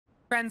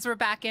Friends were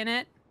back in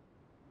it.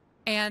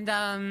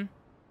 And,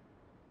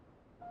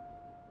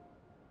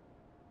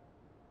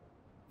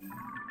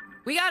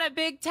 we got a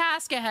big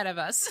task ahead of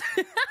us.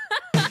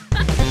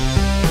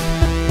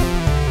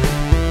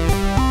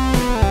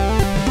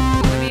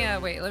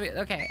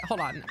 Okay,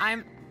 hold on.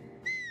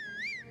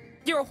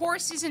 Your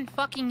horse isn't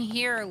fucking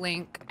here,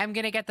 Link. I'm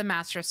gonna get the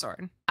Master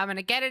Sword. I'm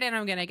gonna get it and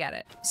I'm gonna get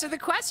it. So the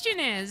question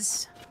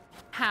is,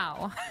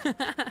 how?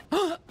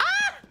 Ah!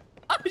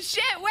 Oh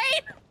shit,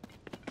 wait!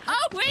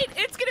 Oh wait,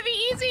 it's gonna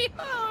be easy!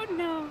 Oh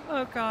no,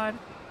 oh god.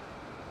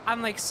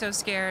 I'm like so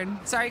scared.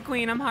 Sorry,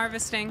 Queen, I'm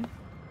harvesting.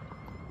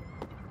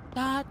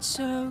 That's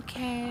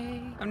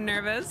okay. I'm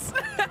nervous.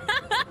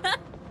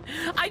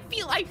 I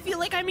feel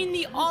like I'm in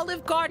the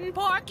Olive Garden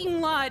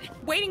parking lot,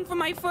 waiting for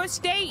my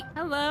first date.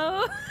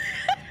 Hello.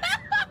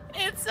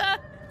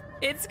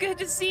 It's good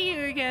to see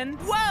you again.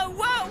 Whoa,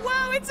 whoa,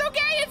 whoa! It's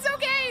okay. It's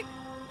okay.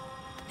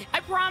 I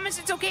promise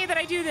it's okay that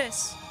I do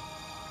this.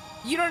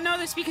 You don't know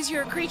this because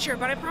you're a creature,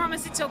 but I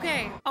promise it's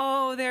okay.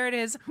 Oh, there it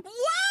is.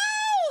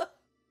 Whoa!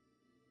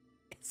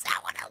 Is that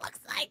what it looks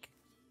like?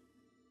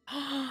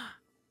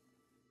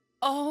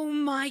 Oh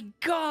my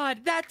god,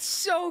 that's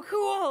so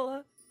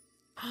cool.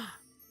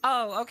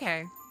 Oh,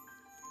 okay.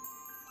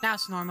 Now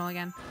it's normal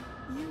again.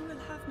 You will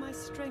have my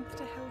strength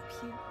to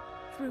help you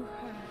through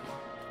her.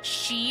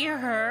 She,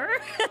 her?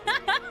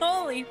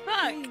 Holy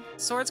fuck.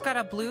 Sword's got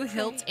a blue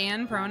hilt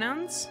and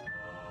pronouns?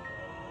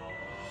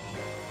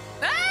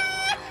 Ah!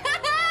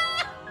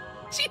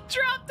 She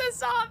dropped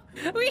us off.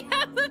 We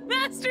have the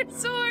Master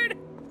Sword.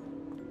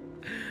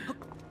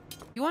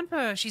 You want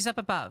her? She's up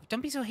above. Don't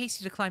be so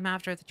hasty to climb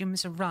after her that you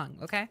miss a rung,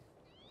 okay?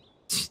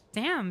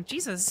 Damn,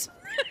 Jesus.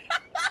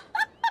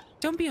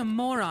 Don't be a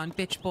moron,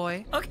 bitch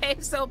boy. Okay,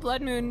 so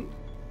blood moon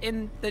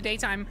in the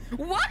daytime.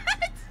 What?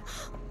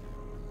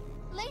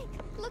 Link,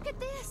 look at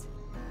this.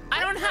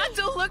 I don't have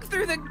to look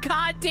through the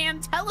goddamn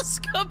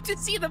telescope to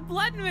see the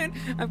blood moon.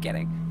 I'm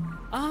kidding.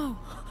 Oh.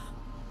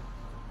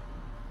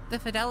 The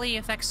fidelity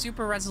affects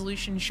super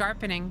resolution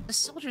sharpening. The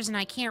soldiers and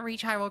I can't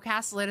reach Hyrule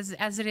Castle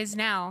as it is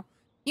now.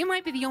 You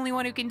might be the only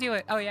one who can do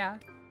it. Oh, yeah.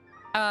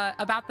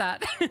 About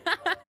that.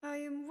 I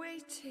am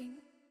waiting.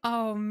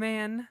 Oh,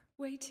 man.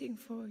 Waiting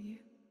for you.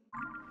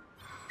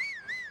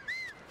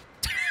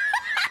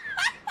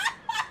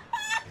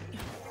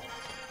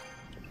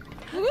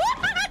 No!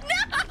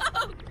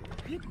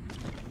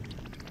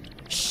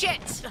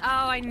 Shit! Oh,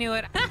 I knew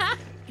it.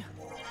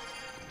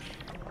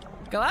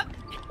 Go up.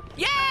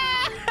 Yeah!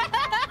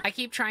 I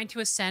keep trying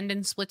to ascend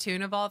in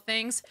Splatoon of all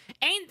things.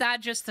 Ain't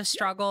that just the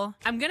struggle?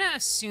 I'm gonna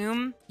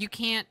assume you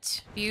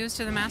can't fuse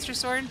to the Master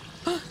Sword.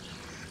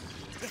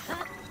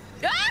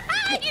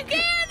 Ah, you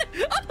can!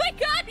 Oh my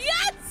god,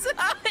 yes!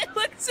 Oh, it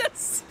looks so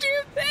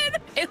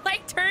stupid! It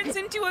like turns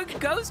into a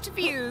ghost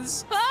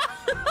fuse.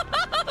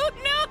 Oh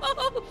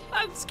no!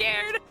 I'm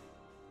scared.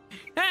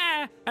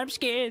 Ah, I'm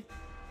scared.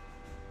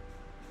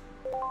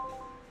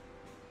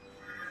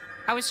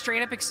 I was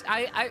straight up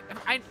I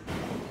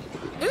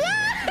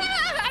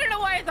don't know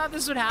why I thought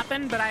this would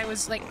happen, but I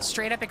was like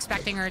straight up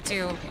expecting her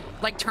to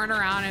like turn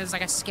around. It was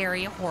like a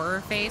scary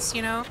horror face,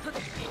 you know?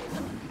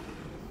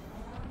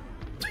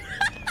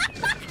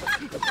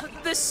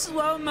 The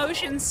slow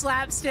motion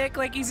slapstick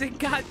like he's a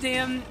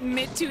goddamn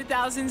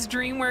mid-2000s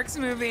DreamWorks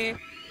movie.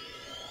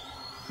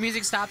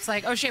 Music stops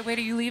like, oh shit, wait,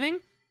 are you leaving?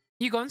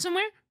 You going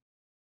somewhere?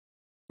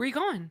 Where you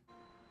going?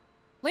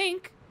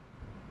 Link?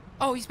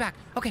 Oh, he's back.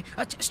 Okay,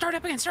 start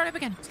up again, start up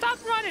again. Stop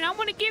running, I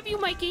want to give you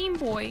my Game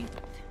Boy.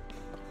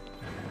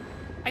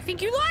 I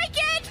think you like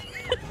it!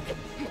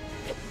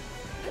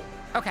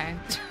 Okay.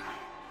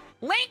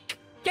 Link,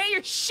 get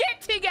your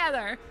shit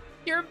together!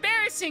 You're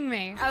embarrassing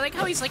me. I like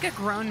how he's like a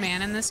grown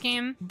man in this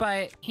game,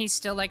 but he's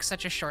still like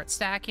such a short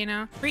stack, you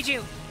know?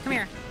 Riju, come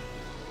here.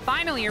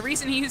 Finally, a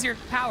reason to use your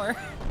power.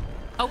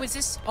 Oh, is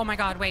this? Oh my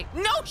god, wait.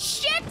 No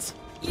shit!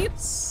 You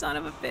son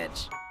of a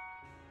bitch.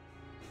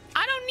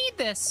 I don't need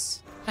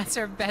this. That's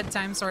her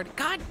bedtime sword.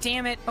 God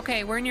damn it.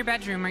 Okay, we're in your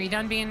bedroom. Are you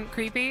done being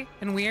creepy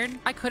and weird?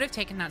 I could have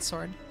taken that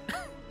sword.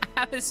 I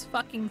have this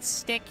fucking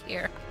stick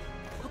here.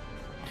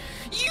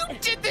 You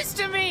did this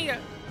to me!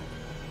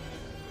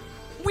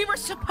 We were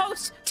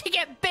supposed to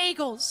get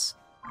bagels.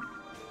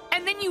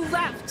 And then you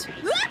left.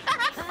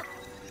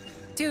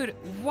 Dude,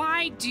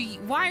 why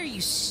are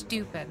you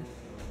stupid?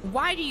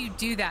 Why do you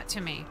do that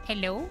to me?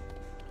 Hello?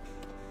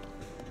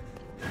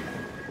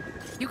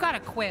 You gotta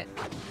quit.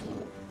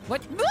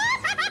 What?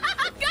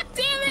 God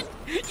damn it!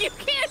 You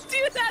can't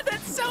do that,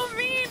 that's so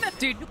mean!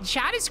 Dude,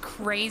 chat is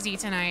crazy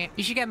tonight.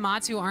 You should get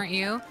Matsu, aren't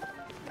you?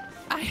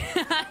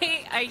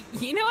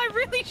 You know, I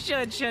really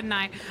should, shouldn't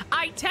I?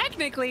 I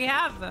technically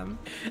have them.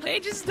 They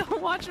just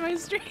don't watch my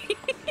streams.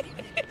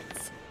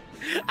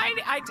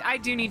 I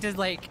do need to,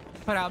 like,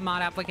 put out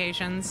mod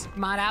applications.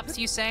 Mod apps,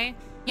 you say?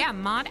 Yeah,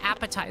 mod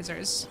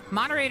appetizers.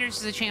 Moderators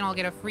to the channel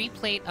get a free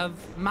plate of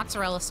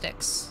mozzarella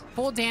sticks.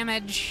 Full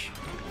damage,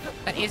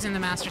 That isn't the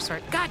Master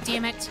Sword. God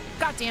damn it.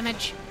 God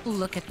damage.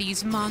 Look at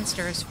these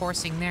monsters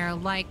forcing their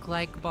like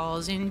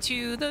balls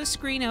into the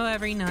screeno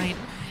every night.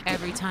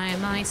 Every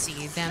time I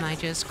see them, I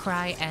just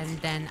cry, and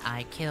then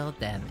I kill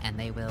them, and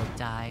they will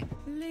die.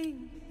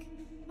 Link,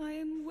 I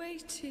am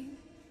waiting.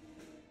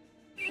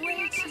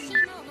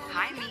 Waiting.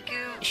 Hi,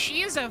 Miku.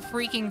 She is a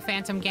freaking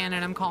Phantom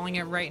Ganon, I'm calling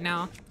it right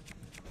now.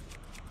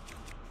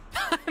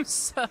 I'm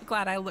so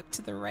glad I looked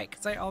to the right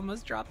because I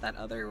almost dropped that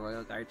other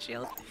Royal Guard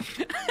shield.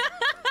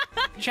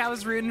 Chat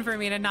was rooting for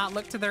me to not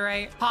look to the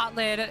right. Hot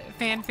Lid,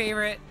 fan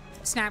favorite,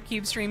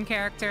 Snapcube stream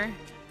character.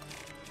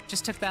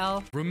 Just took the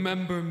L.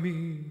 Remember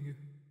me,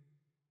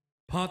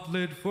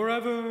 Potlid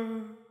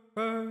forever.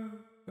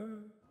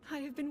 I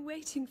have been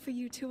waiting for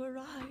you to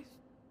arrive.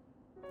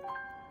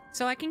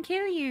 So I can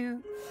kill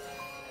you.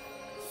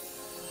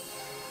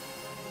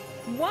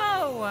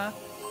 Whoa!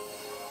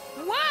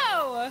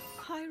 Whoa!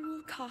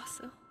 Hyrule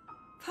Castle,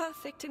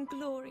 perfect and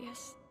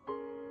glorious.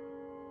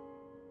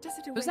 Does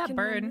it Who's that awaken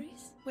bird?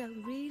 memories? Well,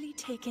 really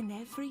take in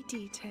every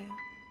detail.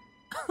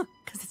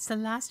 Because it's the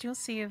last you'll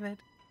see of it.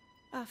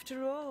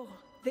 After all,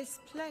 this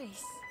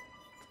place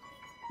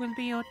Will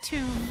be your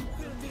tomb.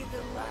 will be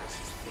the last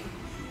thing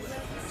you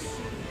ever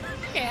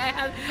see. Okay,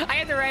 I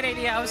had the right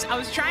idea. I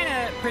was trying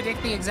to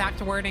predict the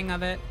exact wording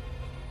of it.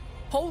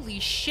 Holy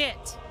shit!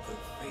 The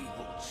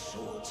fabled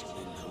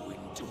swordsman who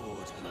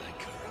endured my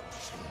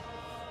corruption,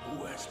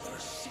 who has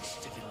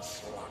persisted in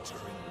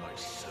slaughtering my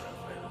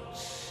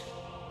servants.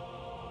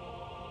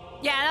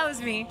 Yeah, that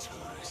was me.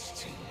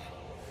 Interesting.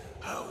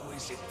 How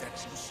is it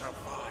that you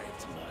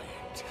survived my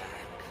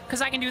attack?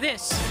 Because I can do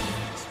this.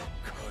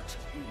 Cut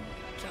him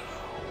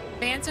down.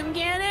 Phantom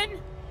Ganon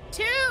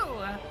 2!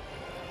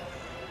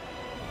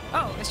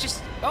 Oh, it's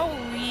just... Oh,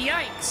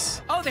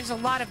 yikes. Oh, there's a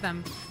lot of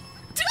them.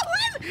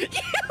 Dylan!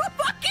 You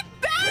fucking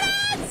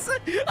badass!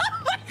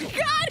 Oh my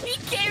god, he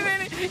came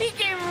in. He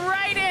came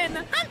right in.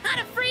 I'm not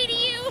afraid of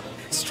you.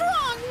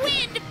 Strong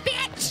wind,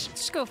 bitch!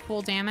 Just go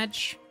full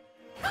damage.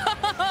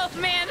 Oh,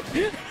 man.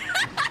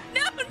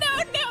 No.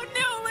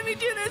 Let me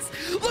do this.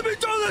 Let me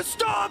do this!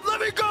 Stop! Let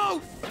me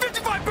go!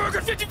 55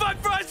 burgers, 55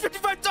 fries,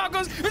 55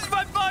 tacos,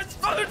 55 buns,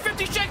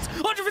 150 shakes,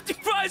 150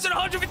 fries, and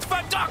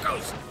 155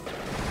 tacos!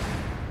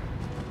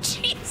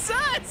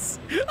 Jesus!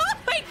 Oh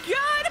my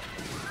god!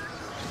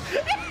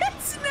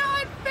 It's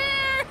not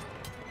fair!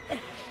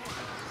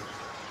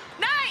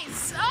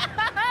 Nice!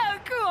 Oh,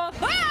 cool!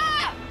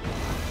 Ah!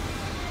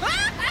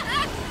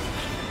 Ah!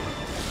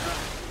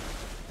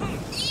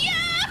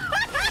 Yeah!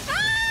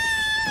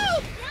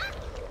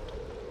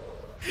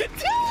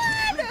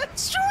 Dylan!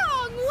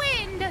 Strong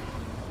wind!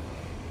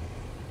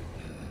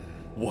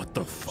 What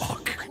the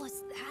fuck?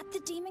 Was that the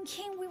Demon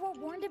King we were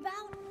warned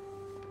about?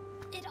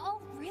 It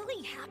all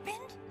really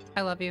happened?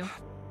 I love you.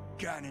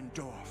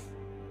 Ganondorf.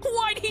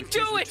 Why'd he With do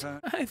his it?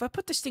 return- If I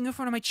put this thing in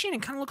front of my chin,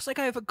 it kind of looks like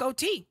I have a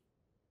goatee.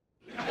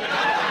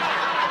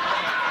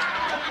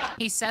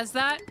 He says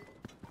that.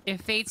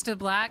 It fades to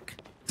black.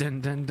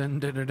 Dun dun dun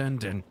dun dun dun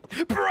dun.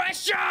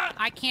 Pressure!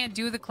 I can't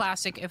do the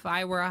classic if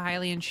I were a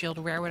Hylian shield,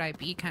 where would I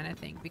be kind of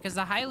thing. Because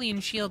the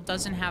Hylian shield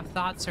doesn't have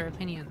thoughts or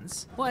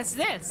opinions. What's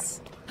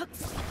this?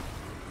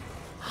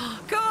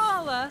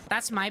 Cool!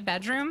 That's my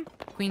bedroom.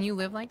 Queen, you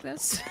live like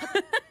this?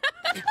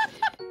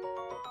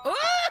 Ooh!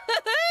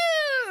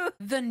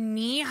 The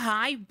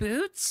knee-high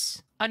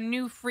boots? A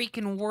new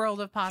freaking world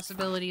of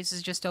possibilities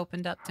has just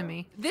opened up to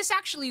me. This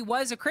actually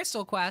was a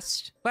crystal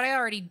quest, but I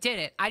already did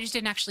it. I just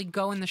didn't actually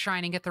go in the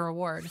shrine and get the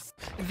reward.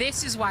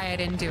 This is why I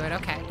didn't do it.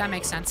 Okay, that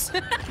makes sense.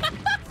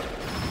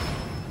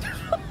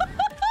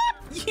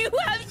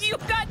 You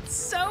got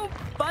so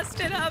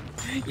busted up.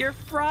 Your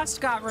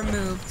frost got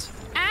removed.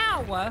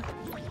 Ow!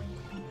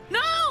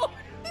 No!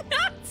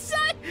 Not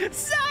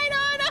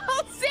Sidon!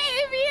 I'll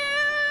save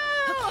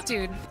you!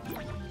 Dude.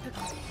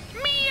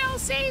 Me, I'll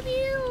save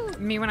you!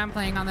 Me when I'm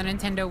playing on the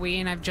Nintendo Wii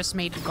and I've just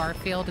made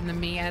Garfield in the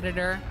Mii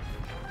editor.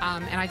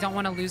 And I don't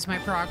want to lose my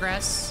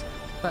progress.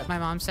 But my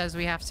mom says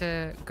we have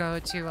to go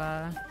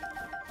to,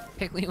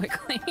 Piggly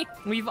Wiggly.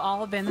 We've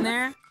all been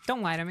there.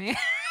 Don't lie to me.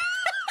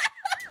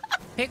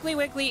 Piggly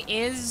Wiggly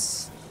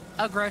is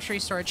a grocery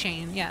store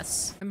chain,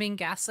 yes. I'm being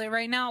gaslit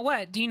right now.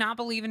 What? Do you not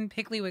believe in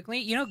Piggly Wiggly?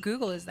 You know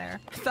Google is there.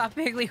 I thought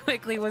Piggly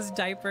Wiggly was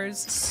diapers.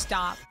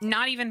 Stop.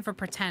 Not even for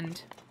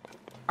pretend.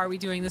 Are we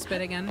doing this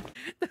bit again?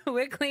 The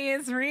Wiggly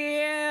is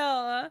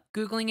real.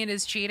 Googling it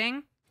is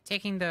cheating.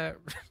 Taking the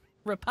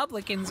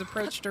Republicans'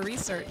 approach to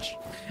research.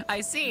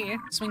 I see.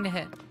 Swing to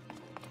hit.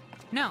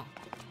 No.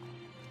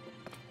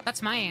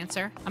 That's my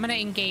answer. I'm gonna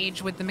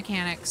engage with the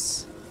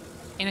mechanics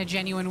in a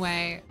genuine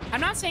way.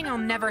 I'm not saying I'll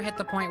never hit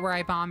the point where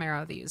I bomb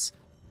arrow these.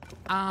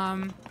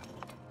 And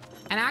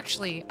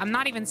actually, I'm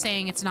not even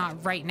saying it's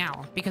not right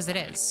now, because it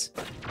is.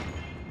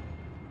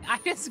 I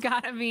just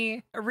gotta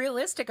be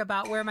realistic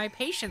about where my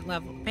patience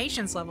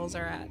levels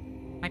are at.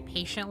 My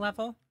patient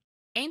level?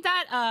 Ain't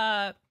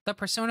that, the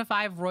Persona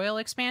 5 Royal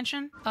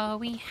expansion? Oh,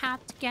 we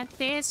have to get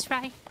this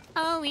right.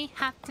 Oh, we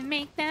have to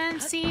make them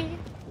see.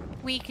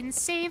 We can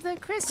save the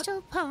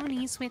crystal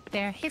ponies with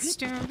their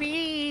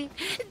history.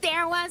 Their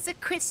There was a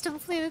crystal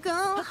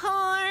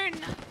flugelhorn.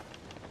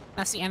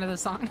 That's the end of the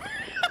song.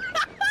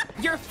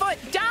 Your foot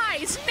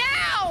dies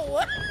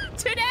now!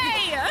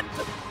 Today!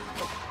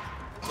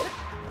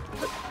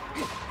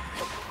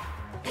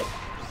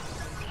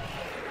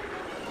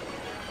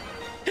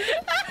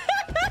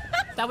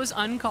 That was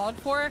uncalled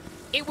for.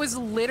 It was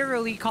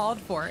literally called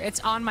for. It's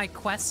on my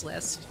quest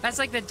list. That's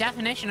like the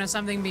definition of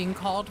something being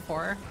called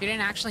for. You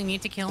didn't actually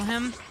need to kill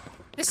him.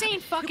 This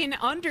ain't fucking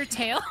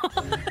Undertale.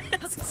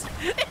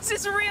 This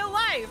is real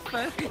life.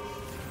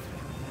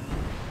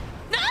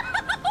 No!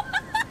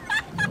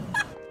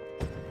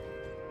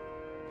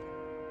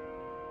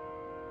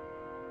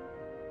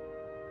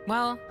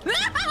 Well,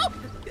 no!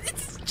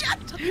 It's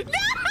just, no!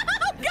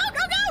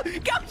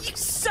 Go, you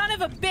son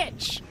of a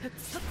bitch!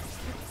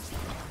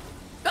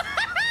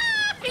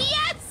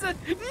 Yes!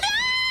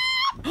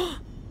 No!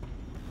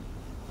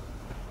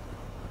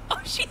 Oh,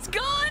 she's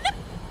gone!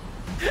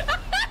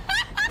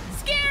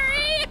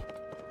 Scary!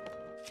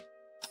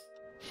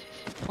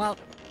 Well,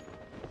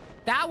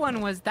 that one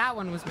was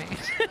me.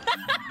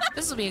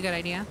 This will be a good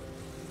idea.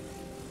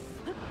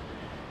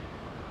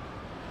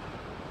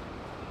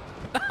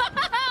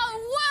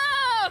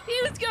 Whoa!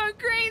 He was going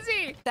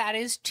crazy! That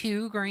is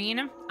too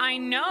green. I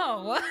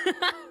know.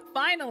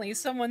 Finally,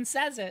 someone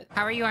says it.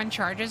 How are you on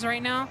charges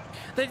right now?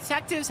 The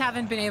detectives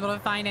haven't been able to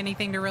find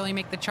anything to really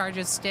make the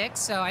charges stick,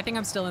 so I think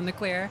I'm still in the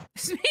clear.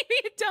 This may be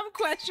a dumb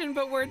question,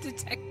 but were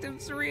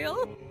detectives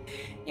real?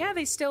 Yeah,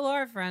 they still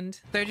are, friend.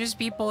 They're just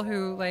people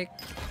who, like,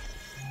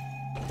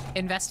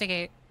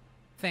 investigate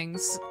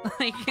things.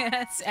 Like,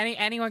 yes,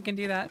 anyone can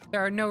do that.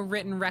 There are no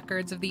written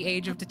records of the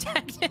age of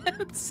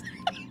detectives.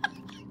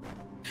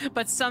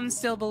 But some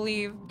still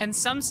believe, and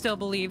some still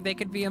believe they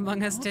could be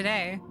among us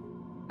today.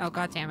 Oh,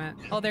 god damn it.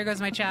 Oh, there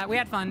goes my chat. We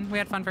had fun. We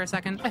had fun for a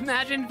second.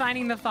 Imagine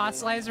finding the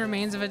fossilized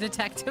remains of a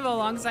detective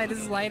alongside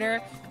his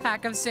lighter,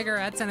 pack of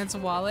cigarettes, and its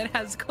wallet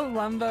has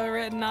Columbo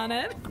written on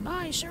it.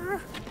 Goodbye,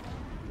 sir.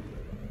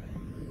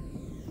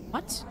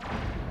 What?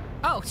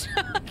 Oh,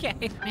 okay.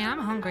 Man, I'm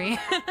hungry.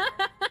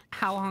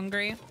 How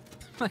hungry?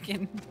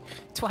 Fucking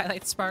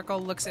Twilight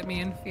Sparkle looks at me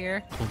in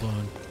fear. Hold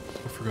on.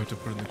 I forgot to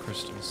put in the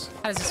crystals.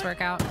 How does this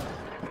work out?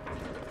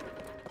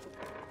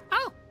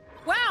 Oh,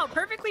 wow,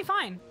 perfectly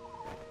fine.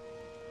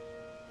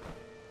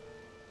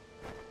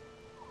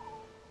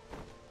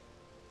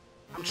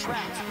 I'm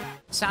trapped.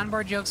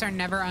 Soundboard jokes are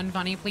never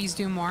unfunny. Please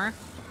do more.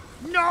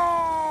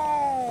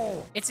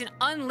 No! It's an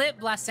unlit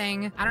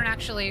blessing. I don't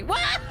actually. Whoa!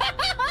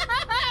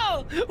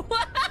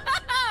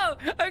 Whoa!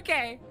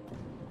 Okay.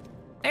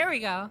 There we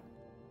go.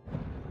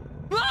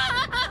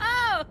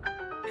 Whoa!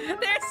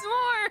 There's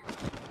more!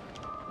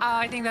 Oh,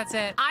 I think that's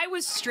it. I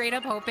was straight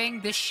up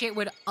hoping this shit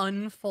would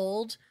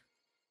unfold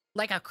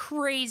like a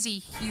crazy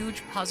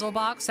huge puzzle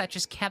box that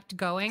just kept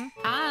going.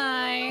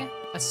 Hi!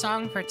 A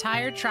song for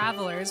tired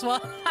travelers.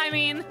 Well, I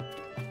mean,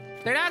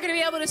 they're not gonna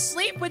be able to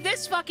sleep with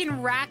this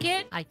fucking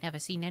racket. I've never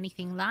seen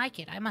anything like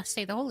it. I must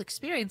say the whole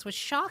experience was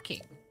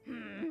shocking.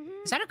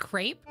 Is that a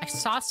crepe? I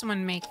saw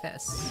someone make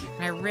this,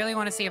 and I really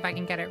want to see if I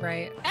can get it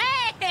right.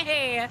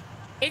 Hey!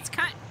 It's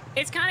kind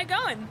of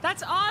going.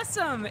 That's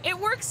awesome. It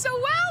works so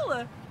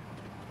well.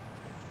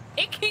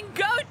 It can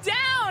go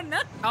down.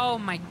 Oh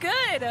my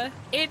good.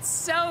 It's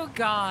so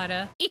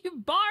good.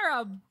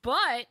 Ibarra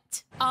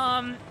butt.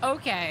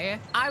 Okay.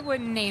 I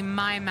wouldn't name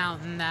my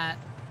mountain that.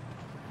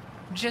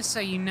 Just so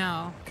you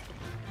know.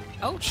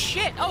 Oh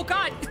shit. Oh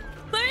god.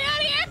 Let me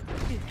out of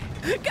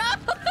here. Go.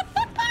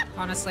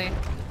 Honestly.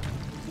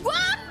 Whoa!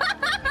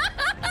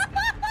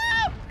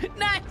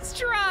 Nice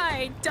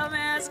try,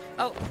 dumbass.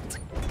 Oh.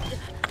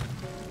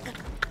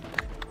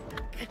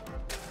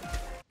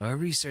 Our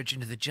research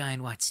into the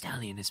giant white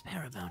stallion is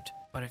paramount.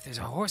 But if there's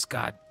a horse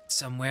god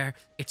somewhere,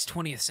 it's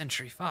 20th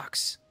Century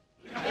Fox.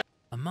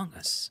 Among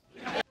Us.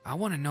 I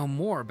want to know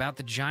more about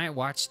the giant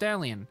white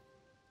stallion.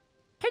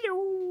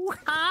 Hello.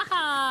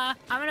 Haha.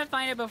 I'm gonna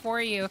find it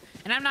before you,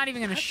 and I'm not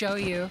even gonna show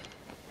you.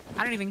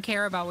 I don't even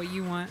care about what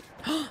you want.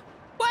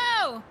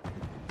 Whoa!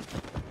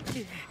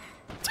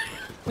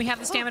 We have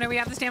the stamina, we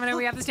have the stamina,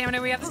 we have the stamina,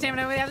 we have the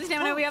stamina, we have the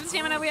stamina, we have the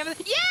stamina, we have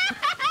the...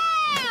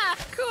 Yeah!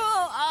 Cool!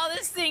 Oh,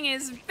 this thing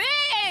is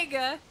big!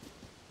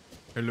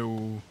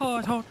 Hello.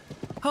 Hot, hot,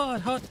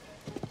 hot, hot.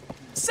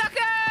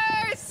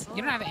 Suckers!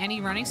 You don't have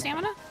any running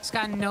stamina? It's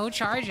got no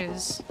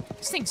charges.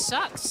 This thing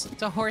sucks.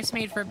 It's a horse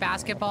made for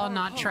basketball,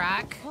 not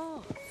track.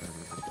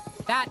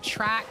 That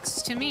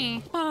tracks to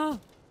me. Tom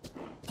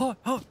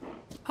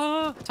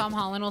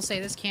Holland will say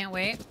this, can't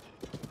wait.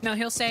 No,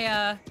 he'll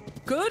say,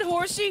 good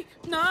horsey,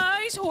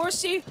 nice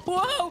horsey,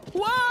 whoa,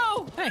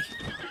 whoa! Hey,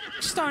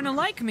 you're starting to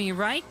like me,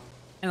 right?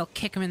 And he'll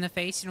kick him in the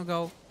face and he'll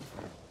go,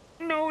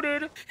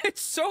 noted.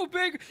 It's so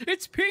big,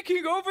 it's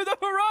peeking over the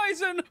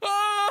horizon.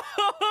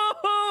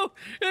 Oh,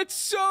 it's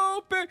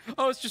so big.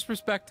 Oh, it's just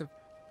perspective.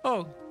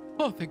 Oh,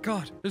 thank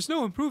God. There's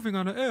no improving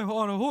on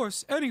a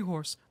horse, any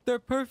horse. They're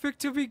perfect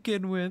to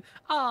begin with.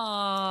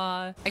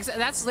 aww.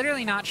 That's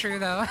literally not true,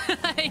 though.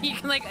 You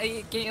can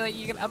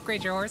you can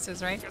upgrade your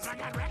horses, right? I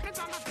got records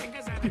on my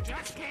fingers and I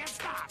just can't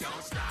stop.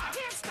 Don't stop.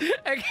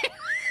 Okay.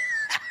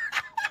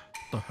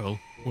 The hell?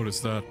 What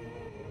is that?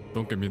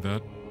 Don't give me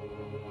that.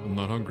 I'm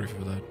not hungry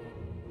for that.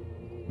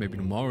 Maybe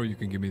tomorrow you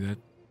can give me that.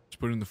 Just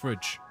put it in the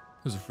fridge.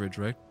 There's a fridge,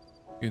 right?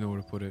 You know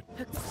where to put it.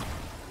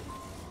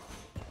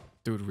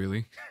 Dude,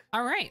 really?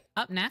 All right,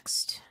 up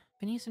next,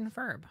 Phineas and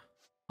Ferb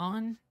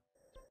on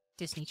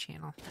Disney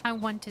Channel. I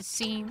want to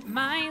see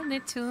my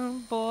little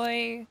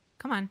boy.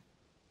 Come on,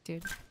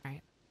 dude. All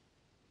right.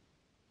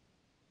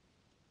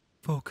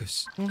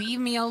 Focus. Leave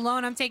me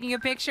alone. I'm taking a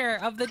picture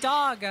of the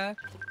dog. Yeah!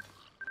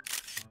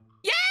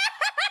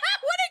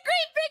 What a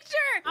great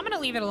picture! I'm gonna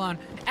leave it alone.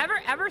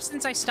 Ever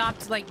since I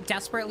stopped, like,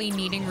 desperately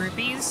needing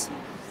rupees,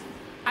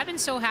 I've been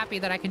so happy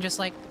that I can just,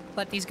 like,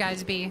 let these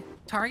guys be.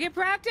 Target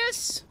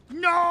practice?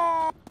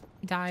 No!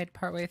 Died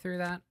partway through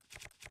that.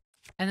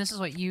 And this is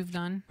what you've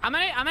done. I'm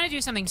gonna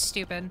do something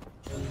stupid.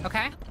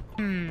 Okay?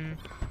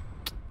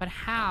 But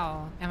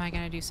how am I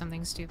gonna do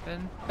something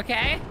stupid?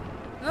 Okay?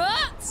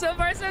 Ah, so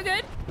far so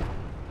good.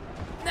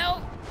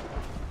 No.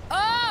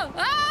 Oh!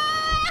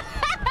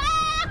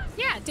 Ah!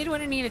 Yeah, it did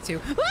what it needed to.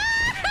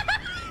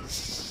 Ah!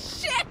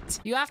 Shit!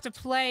 You have to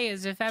play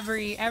as if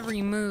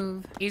every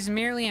move is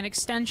merely an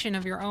extension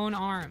of your own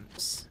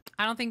arms.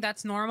 I don't think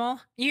that's normal.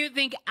 You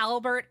think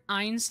Albert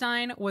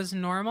Einstein was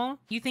normal?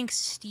 You think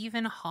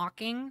Stephen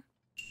Hawking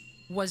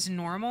was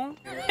normal?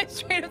 I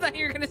straight up thought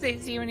you were gonna say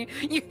Steven.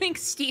 You think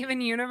Steven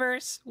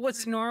Universe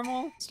was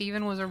normal?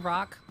 Steven was a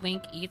rock.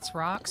 Link eats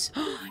rocks.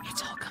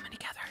 It's all coming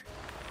together.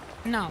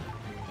 No.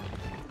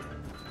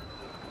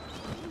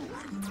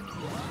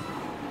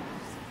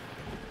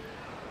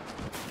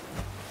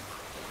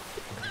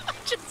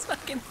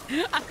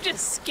 I'm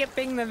just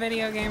skipping the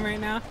video game right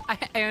now.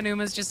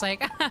 Aonuma's just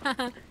like,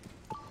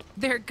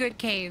 they're good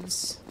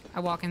caves. I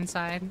walk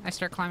inside. I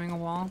start climbing a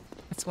wall.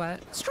 It's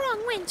what?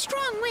 Strong wind,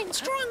 strong wind,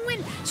 strong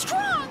wind,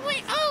 strong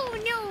wind. Oh,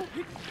 no.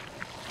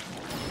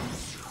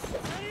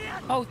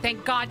 Oh,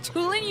 thank God.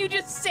 Tulin, you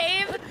just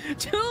saved.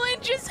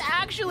 Tulin just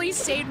actually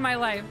saved my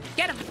life.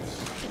 Get him.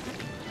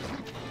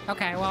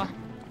 Okay, well,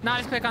 not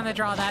as quick on the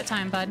draw that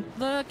time, bud.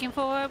 Looking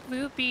for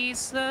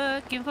bloopies,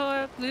 looking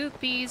for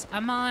bloopies.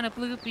 I'm on a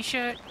bloopy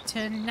shirt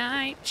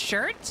tonight.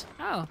 Shirt?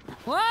 Oh.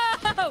 Whoa!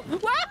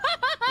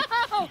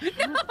 Whoa!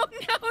 No, no,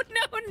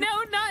 no,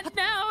 no, not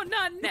now,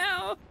 not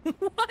now.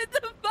 What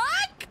the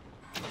fuck?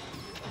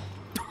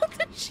 What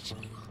the shit?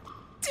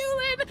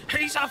 Tulin!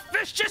 He's a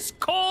vicious,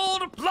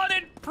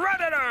 cold-blooded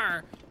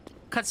predator!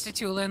 Cuts to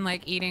Tulin,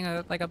 like, eating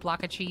a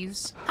block of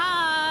cheese.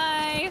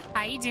 Hi!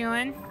 How you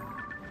doing?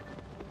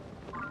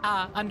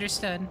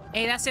 Understood.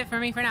 Hey, that's it for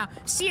me for now.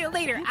 See you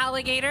later,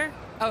 alligator.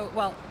 Oh,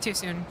 well, too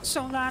soon.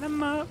 So light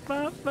 'em up,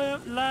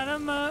 light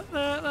 'em up.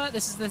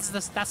 That's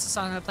the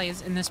song that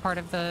plays in this part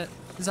of the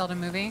Zelda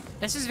movie.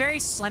 This is very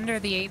slender,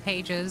 the 8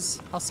 pages.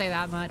 I'll say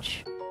that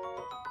much.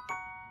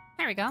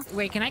 There we go.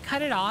 Wait, can I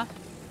cut it off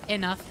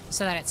enough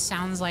so that it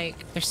sounds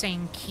like they're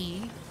saying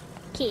key?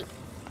 Key.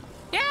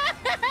 Yeah!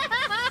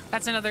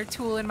 That's another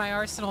tool in my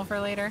arsenal for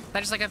later. That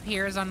just, like,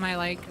 appears on my,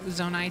 like,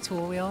 Zonai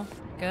tool wheel.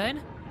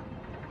 Good.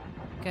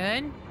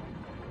 Good.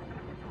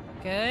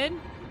 Good.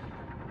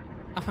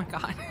 Oh my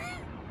God.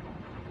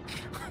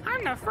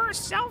 I'm the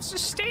first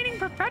self-sustaining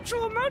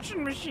perpetual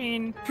motion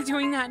machine. You're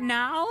doing that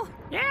now?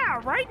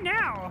 Yeah, right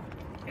now.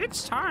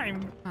 It's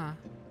time. Huh.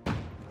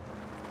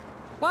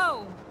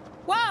 Whoa.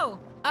 Whoa.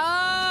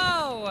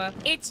 Oh,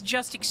 it's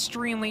just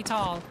extremely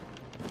tall.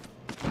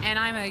 And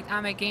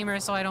I'm a gamer,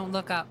 so I don't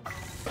look up.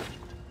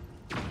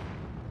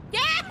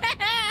 Yeah!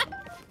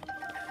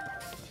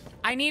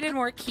 I needed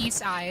more key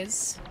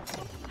size.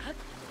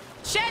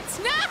 Shit!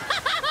 No!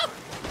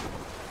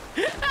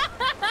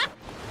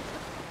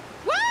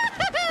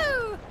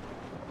 Woohoo!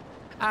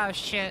 Oh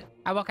shit!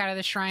 I walk out of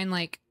the shrine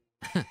like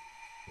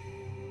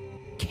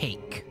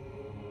cake.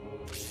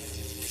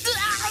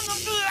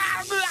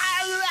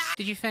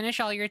 Did you finish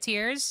all your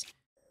tears?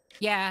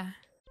 Yeah,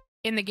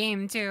 in the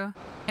game too.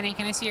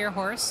 Can I see your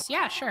horse?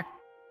 Yeah, sure.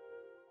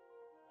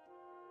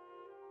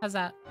 How's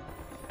that?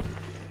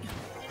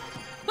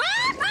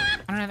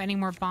 I don't have any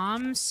more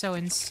bombs, so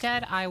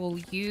instead I will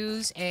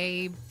use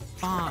a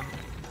bomb.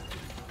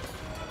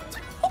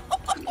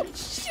 Oh,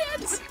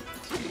 shit!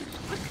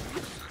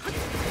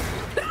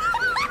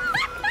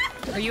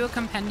 Are you a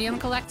compendium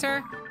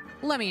collector?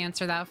 Let me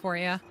answer that for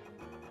you.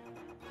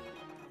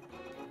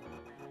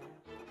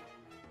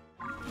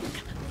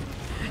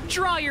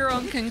 Draw your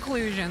own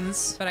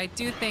conclusions, but I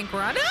do think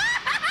we're on.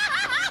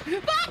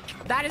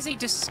 Fuck! That is a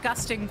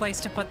disgusting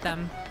place to put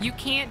them. You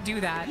can't do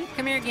that.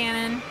 Come here,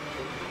 Ganon.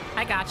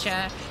 I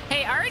gotcha.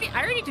 Hey, I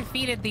already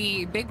defeated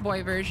the big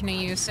boy version of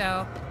you,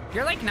 so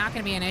you're like not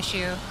gonna be an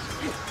issue.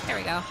 There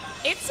we go.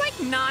 It's like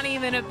not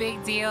even a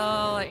big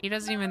deal. He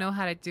doesn't even know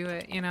how to do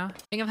it, you know?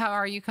 Think of how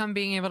Are You Come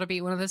being able to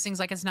beat one of those things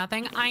like it's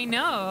nothing. I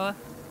know.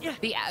 Yeah.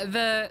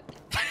 The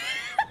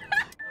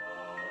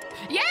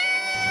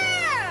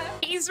yeah!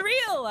 He's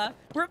real.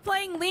 We're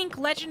playing Link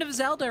Legend of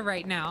Zelda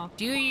right now.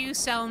 Do you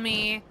sell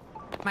me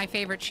my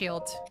favorite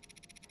shield?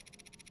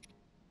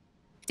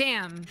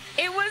 Damn,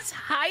 it was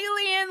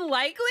highly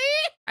unlikely?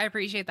 I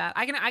appreciate that.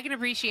 I can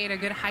appreciate a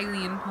good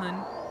Hylian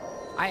pun.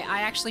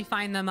 I actually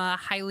find them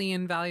highly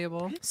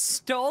invaluable.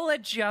 Stole a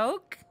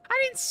joke?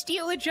 I didn't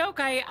steal a joke.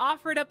 I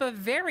offered up a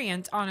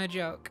variant on a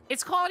joke.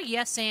 It's called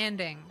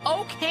yes-anding.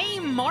 Okay,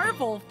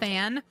 Marvel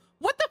fan.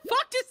 What the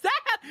fuck is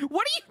that?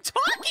 What are you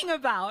talking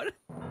about?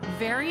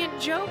 Variant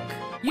joke?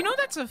 You know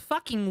that's a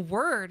fucking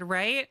word,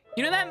 right?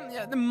 You know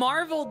that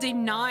Marvel did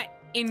not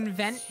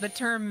invent the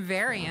term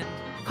variant.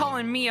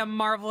 Calling me a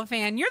Marvel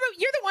fan. You're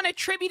the one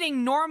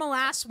attributing normal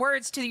ass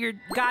words to your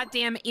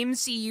goddamn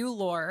MCU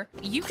lore.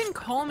 You can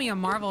call me a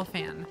Marvel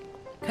fan,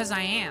 because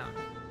I am.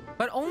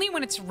 But only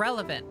when it's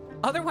relevant.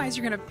 Otherwise,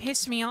 you're gonna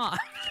piss me off.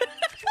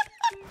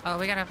 Oh,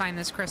 we gotta find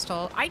this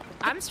crystal.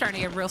 I'm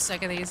starting to get real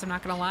sick of these, I'm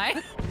not gonna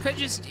lie.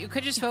 You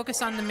could just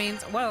focus on the main.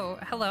 Whoa,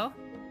 hello.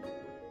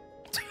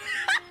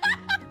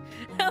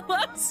 Hello,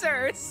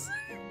 sirs.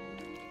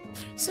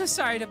 So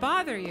sorry to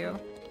bother you.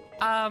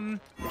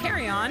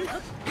 Carry on.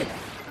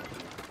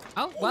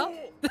 Oh, well.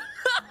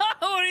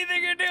 What do you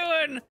think you're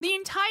doing? The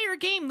entire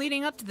game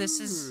leading up to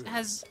this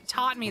has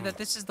taught me that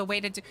this is the way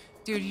to do.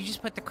 Dude, you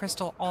just put the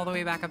crystal all the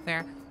way back up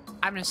there.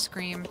 I'm gonna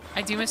scream.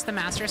 I do miss the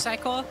Master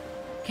Cycle.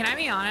 Can I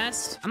be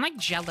honest? I'm like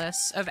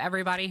jealous of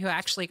everybody who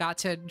actually got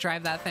to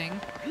drive that thing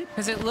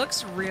because it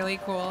looks really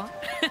cool.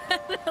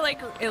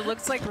 Like, it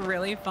looks like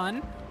really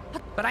fun,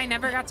 but I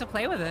never got to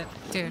play with it,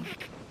 dude.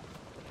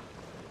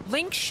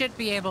 Link should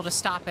be able to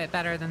stop it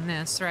better than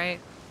this, right?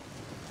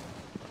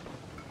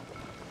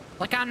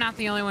 Like, I'm not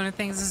the only one who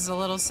thinks this is a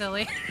little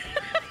silly.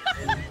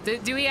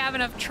 Do we have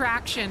enough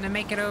traction to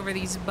make it over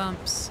these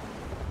bumps?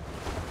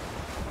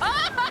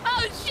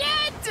 Oh,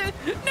 shit!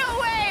 No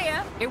way!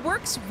 It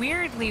works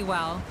weirdly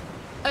well.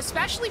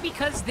 Especially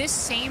because this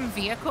same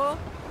vehicle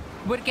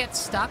would get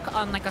stuck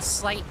on like a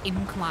slight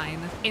incline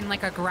in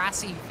like a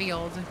grassy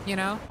field, you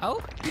know?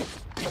 Oh.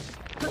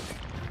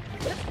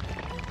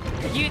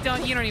 You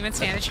don't even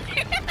stand a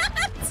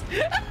chance.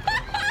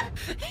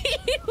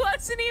 He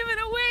wasn't even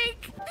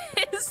awake.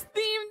 His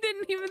theme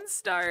didn't even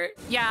start.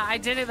 Yeah, I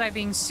did it by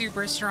being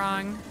super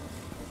strong.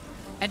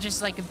 And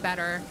just like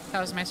better. That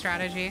was my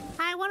strategy.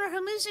 I wonder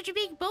who moved such a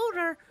big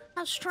boulder.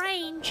 How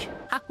strange.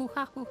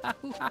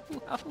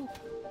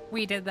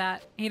 We did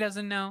that. He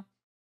doesn't know.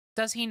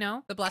 Does he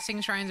know? The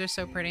blessing shrines are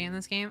so pretty in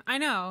this game. I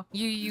know.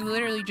 You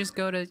literally just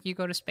go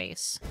to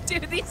space.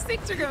 Dude, these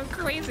things are going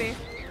crazy.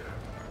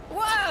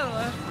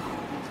 Whoa!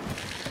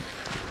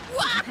 Whoa!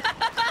 What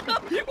am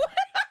I doing?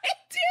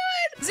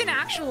 It's an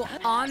actual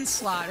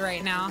onslaught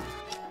right now.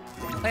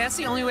 Like, that's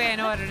the only way I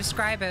know how to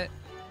describe it.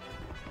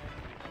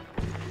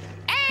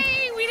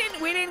 Hey, we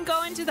didn't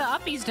go into the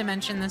uppies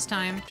dimension this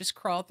time. Just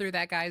crawl through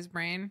that guy's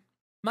brain.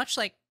 Much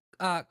like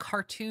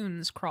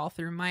cartoons crawl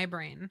through my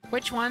brain.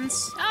 Which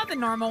ones? Oh, the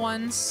normal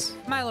ones.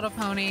 My Little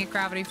Pony,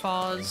 Gravity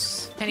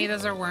Falls. Any of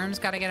those are worms,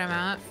 gotta get them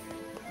out.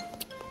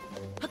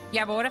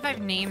 Yeah, but what if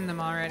I've named them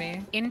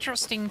already?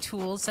 Interesting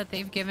tools that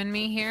they've given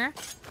me here.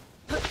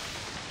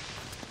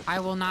 I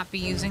will not be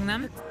using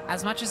them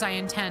as much as I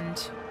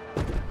intend.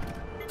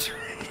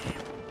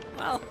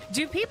 Well,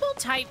 do people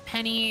type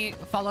penny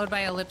followed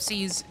by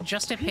ellipses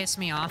just to piss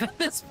me off at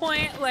this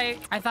point? Like,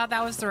 I thought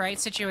that was the right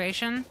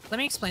situation. Let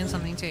me explain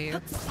something to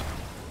you.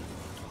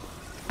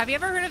 Have you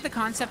ever heard of the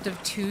concept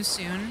of too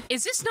soon?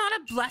 Is this not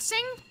a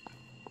blessing?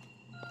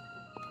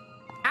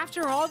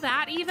 After all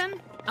that, even?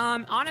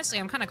 Honestly,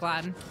 I'm kind of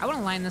glad. I want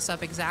to line this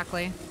up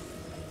exactly,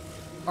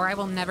 or I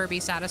will never be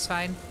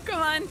satisfied.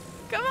 Come on,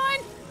 come on.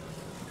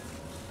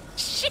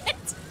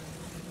 Shit.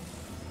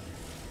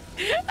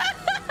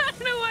 I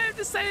don't know why I've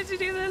decided to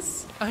do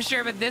this. Oh,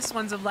 sure, but this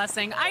one's a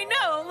blessing. I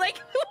know, like,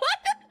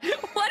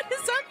 what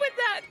is up with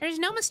that? There's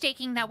no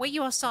mistaking that what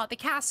you all saw at the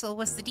castle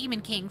was the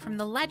Demon King from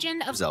the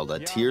Legend of Zelda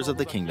Tears of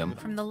the Kingdom.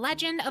 From the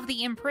Legend of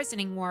the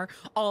Imprisoning War.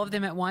 All of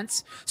them at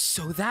once.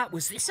 So that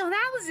was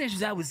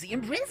the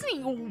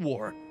Imprisoning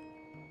War.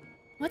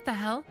 What the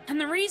hell? And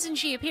the reason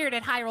she appeared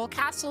at Hyrule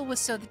Castle was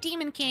so the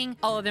Demon King,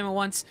 all of them at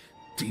once.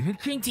 Demon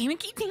King, Demon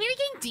King, Demon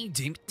King,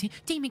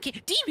 Demon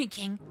King, Demon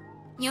King.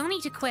 You'll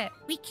need to quit.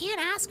 We can't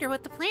ask her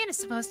what the plan is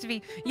supposed to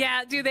be.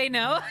 Yeah, do they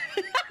know?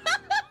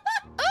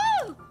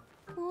 Oh!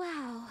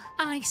 Wow.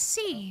 I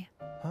see.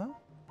 Huh?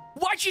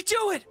 Why'd you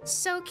do it?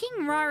 So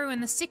King Rauru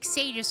and the 6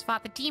 sages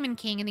fought the Demon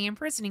King in the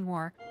Imprisoning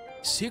War.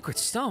 Secret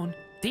Stone?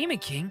 Demon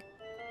King?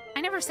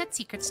 I never said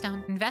Secret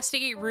Stone.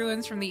 Investigate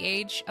ruins from the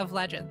Age of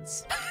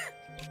Legends.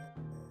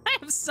 I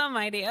have some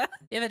idea.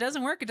 If it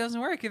doesn't work, it doesn't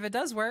work. If it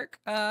does work,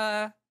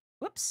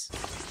 whoops.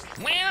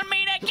 We'll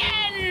meet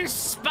again,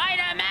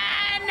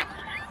 Spider-Man!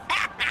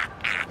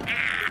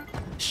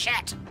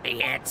 Shit! The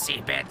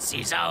itsy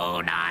bitsy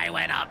zone I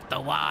went up the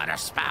water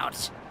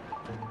spout.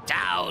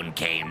 Down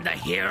came the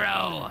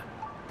hero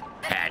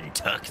and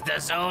took the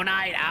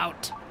Zonite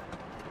out.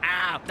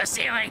 Ow, the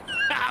ceiling!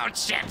 Oh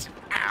shit!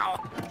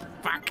 Ow!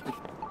 Fuck!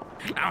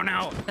 Oh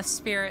no! The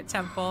Spirit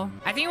Temple.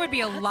 I think it would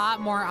be a lot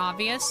more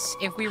obvious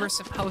if we were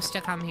supposed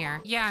to come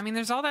here. Yeah, I mean,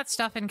 there's all that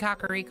stuff in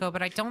Kakariko,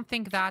 but I don't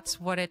think that's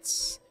what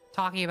it's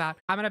talking about.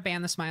 I'm gonna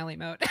ban the smile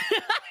emote.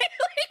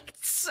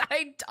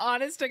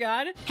 Honest to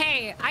God.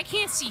 Hey, I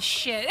can't see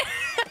shit.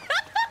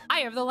 I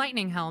have the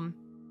lightning helm,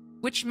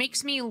 which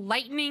makes me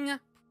lightning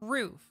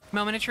proof.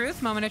 Moment of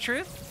truth, moment of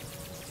truth.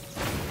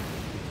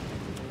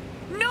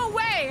 No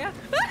way!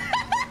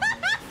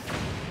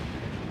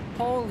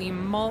 Holy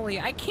moly,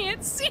 I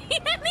can't see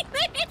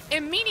anything.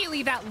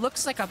 Immediately, that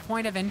looks like a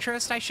point of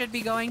interest I should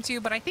be going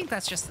to, but I think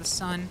that's just the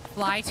sun.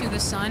 Fly to the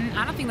sun.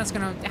 I don't think that's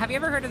gonna... Have you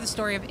ever heard of the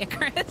story of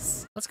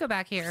Icarus? Let's go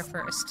back here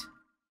first.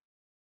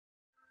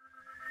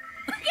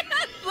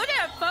 Look at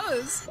that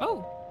pose.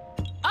 Oh.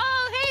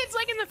 Oh, hey, it's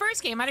like in the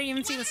first game. I didn't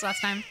even see this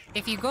last time.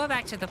 If you go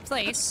back to the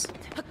place,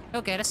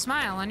 you'll get a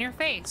smile on your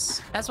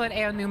face. That's what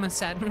Aonuma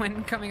said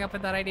when coming up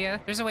with that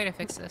idea. There's a way to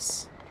fix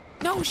this.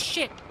 No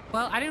shit.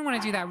 Well, I didn't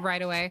want to do that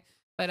right away,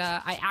 but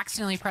I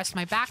accidentally pressed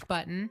my back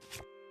button,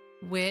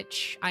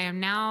 which I am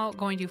now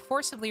going to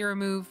forcibly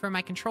remove from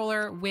my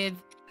controller with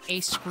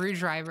a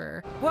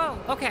screwdriver. Whoa,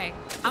 okay,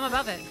 I'm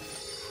above it.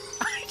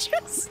 I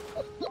just...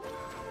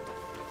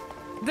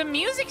 The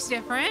music's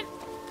different.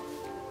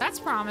 That's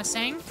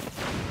promising.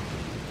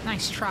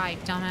 Nice try,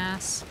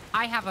 dumbass.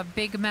 I have a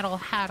big metal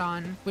hat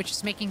on, which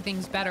is making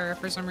things better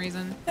for some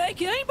reason. Hey,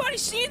 can anybody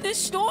see this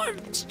storm?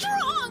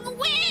 Strong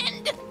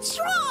wind!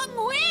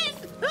 Strong wind!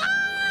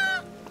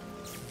 Ah!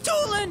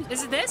 Doolin!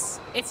 Is it this?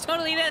 It's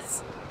totally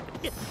this.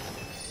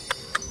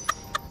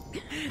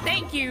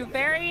 Thank you,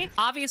 Barry.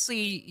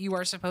 Obviously, you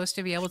are supposed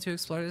to be able to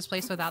explore this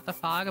place without the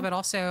fog, but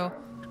also,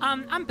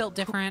 I'm built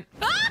different.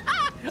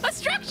 Ah! A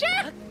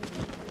structure!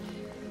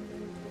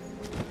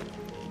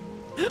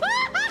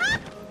 Ah!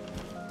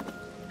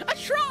 A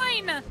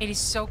shrine! It is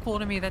so cool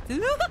to me that...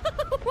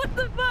 What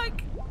the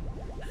fuck?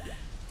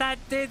 That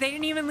they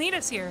didn't even lead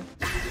us here.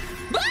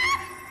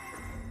 Ah!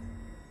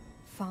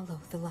 Follow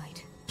the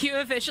light. You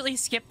officially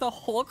skipped the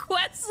whole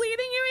quest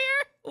leading you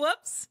here?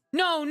 Whoops.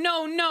 No,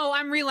 no, no,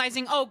 I'm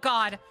realizing, oh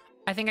god.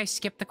 I think I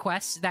skipped the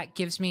quest that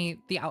gives me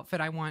the outfit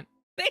I want.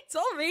 They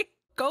told me,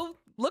 go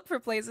look for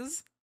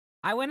places.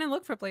 I went and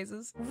looked for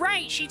places.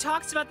 Right, she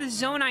talks about the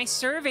Zonai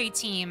survey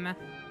team,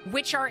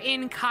 which are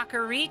in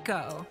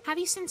Kakariko. Have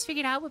you since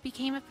figured out what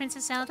became of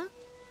Princess Zelda?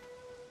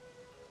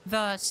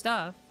 The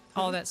stuff,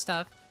 all that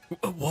stuff.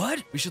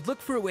 What? We should look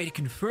for a way to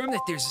confirm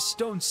that there's a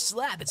stone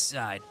slab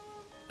inside.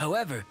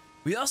 However,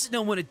 we also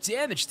don't want to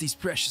damage these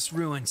precious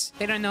ruins.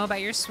 They don't know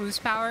about your swoosh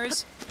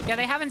powers? Yeah,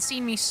 they haven't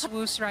seen me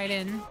swoosh right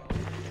in.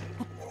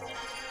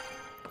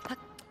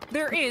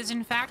 There is,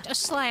 in fact, a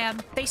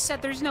slab. They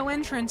said there's no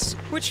entrance,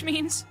 which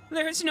means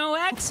there's no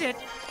exit.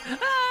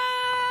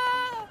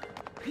 Ah!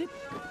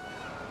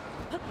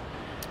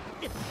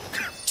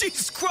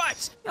 Jesus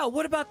Christ! Now,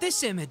 what about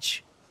this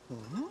image?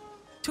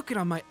 Took it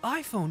on my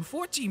iPhone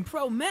 14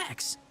 Pro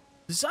Max.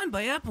 Designed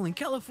by Apple in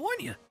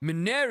California.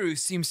 Mineru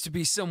seems to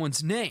be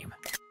someone's name.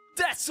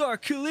 That's our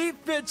Khalif.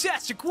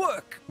 Fantastic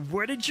work!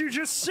 What did you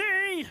just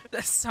say?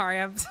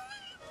 Sorry,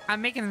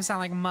 I'm making them sound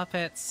like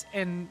Muppets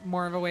in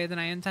more of a way than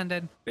I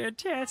intended.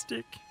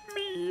 Fantastic.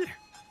 Me.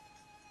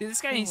 Dude,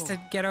 this guy needs to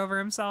get over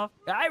himself.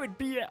 I would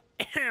be a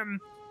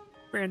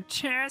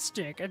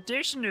fantastic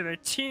addition to the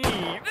team.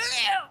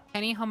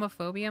 Any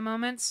homophobia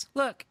moments?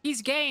 Look,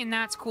 he's gay and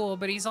that's cool,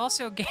 but he's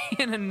also gay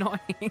and annoying.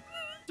 Did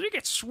he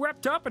get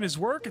swept up in his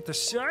work at the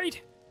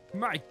site?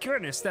 My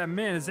goodness, that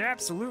man is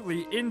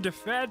absolutely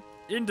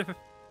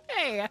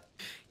Hey,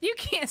 you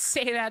can't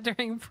say that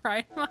during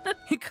Pride Month.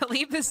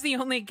 Khalif is the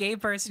only gay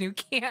person who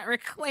can't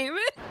reclaim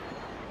it.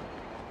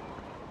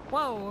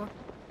 Whoa.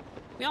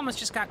 We almost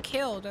just got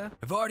killed.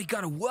 I've already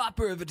got a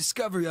whopper of a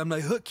discovery on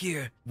my hook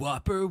here.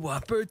 Whopper,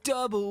 Whopper,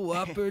 Double,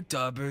 Whopper,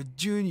 Double,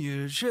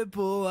 Junior,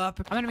 Triple,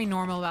 Whopper. I'm gonna be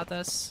normal about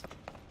this.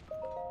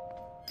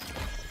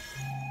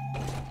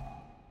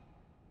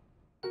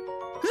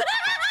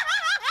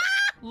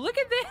 Look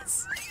at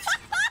this.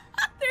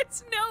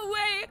 There's no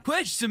way.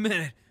 Wait just a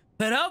minute.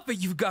 That outfit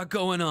you've got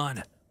going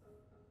on.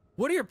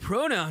 What are your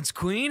pronouns,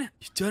 Queen?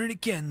 You've done it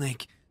again,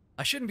 Link.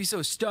 I shouldn't be so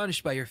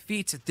astonished by your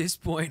feats at this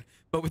point,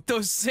 but with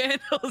those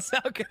sandals,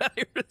 how can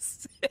I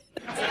resist?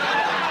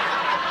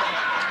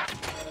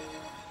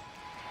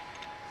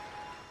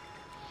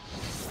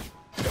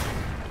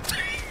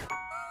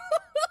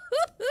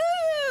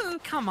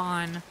 Come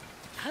on.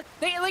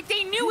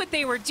 They knew what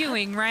they were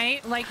doing,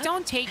 right? Like,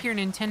 don't take your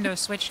Nintendo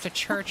Switch to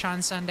church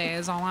on Sunday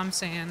is all I'm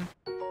saying.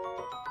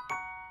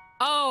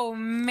 Oh,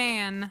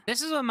 man.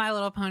 This is what My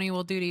Little Pony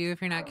will do to you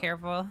if you're not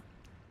careful.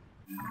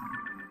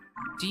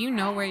 Do you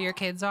know where your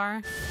kids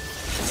are?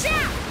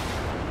 Zap!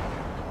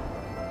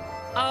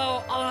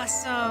 Oh,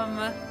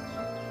 awesome.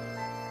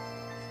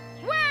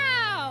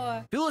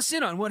 Wow! Fill us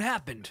in on what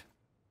happened.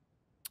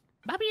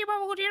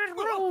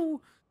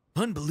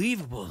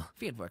 Unbelievable.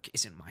 Fieldwork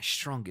isn't my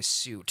strongest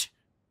suit.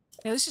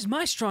 Yeah, this is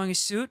my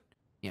strongest suit.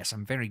 Yes,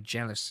 I'm very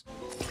jealous.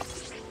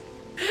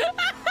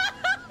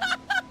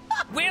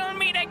 We'll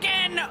meet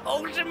again,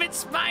 Ultimate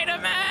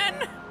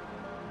Spider-Man!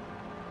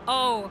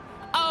 Oh,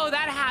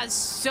 that has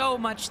so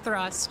much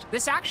thrust.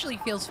 This actually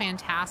feels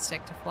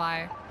fantastic to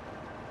fly.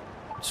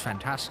 It's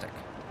fantastic.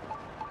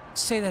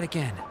 Say that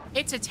again.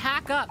 It's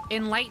attack up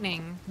in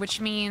lightning, which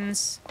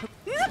means...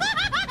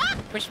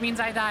 which means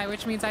I die,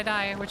 which means I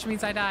die, which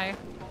means I die.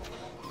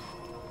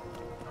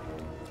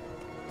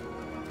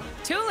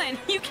 Tulin,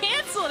 you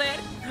canceled it.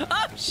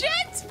 Oh,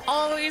 shit.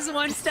 Always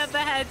one step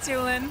ahead,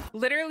 Tulin.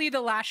 Literally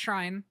the last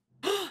shrine.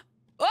 Oh,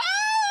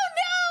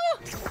 no.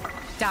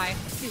 Die.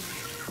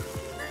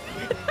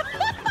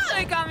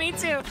 It got me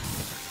too.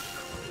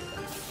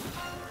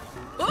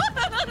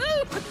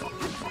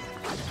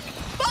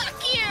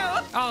 Fuck you.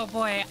 Oh,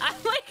 boy.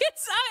 I'm like,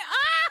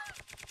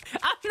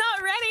 I'm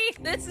not ready.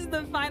 This is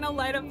the final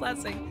light of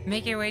blessing.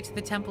 Make your way to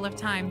the Temple of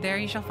Time. There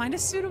you shall find a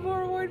suitable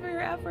reward for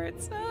your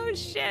efforts. Oh,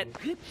 shit.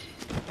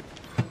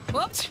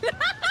 Whoops.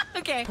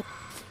 Okay.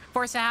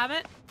 Force a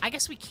habit. I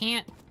guess we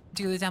can't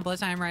do the Temple of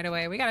Time right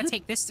away. We gotta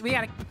take this. We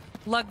gotta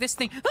lug this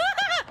thing.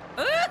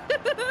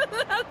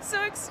 I'm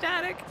so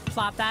ecstatic.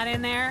 Plop that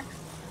in there.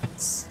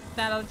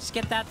 That'll just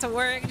get that to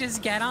work.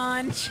 Just get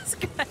on. Just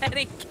go ahead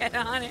and get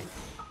on it.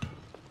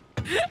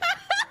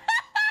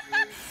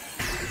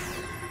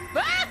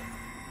 Ah!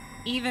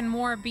 Even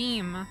more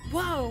beam.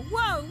 Whoa,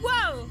 whoa,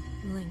 whoa!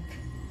 Link.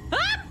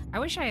 Ah! I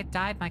wish I had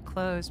dyed my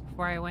clothes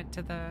before I went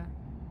to the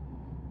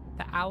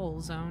owl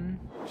zone.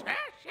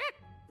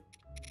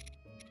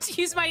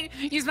 Use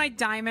my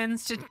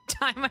diamonds to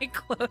dye my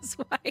clothes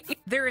white.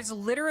 There is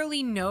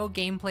literally no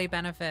gameplay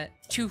benefit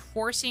to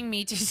forcing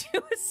me to do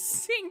a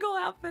single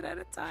outfit at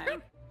a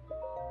time.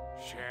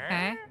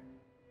 Okay.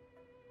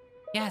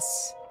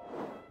 Yes.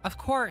 Of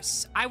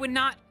course. I would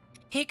not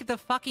pick the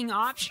fucking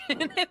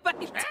option if I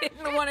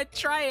didn't want to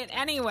try it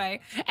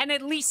anyway and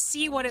at least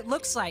see what it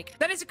looks like.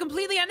 That is a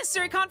completely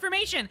unnecessary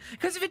confirmation,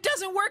 because if it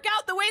doesn't work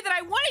out the way that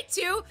I want it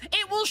to,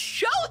 it will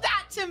show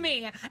that to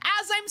me as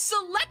I'm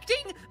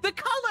selecting the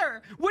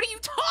color. What are you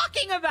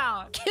talking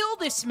about? Kill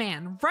this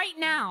man right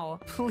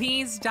now.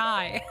 Please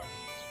die.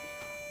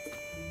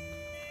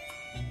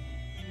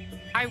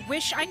 I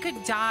wish I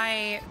could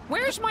die.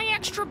 Where's my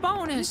extra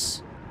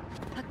bonus?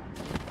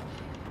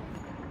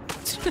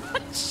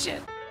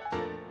 Shit.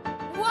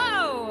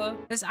 Whoa!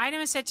 This item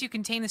is said to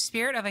contain the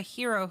spirit of a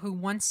hero who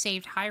once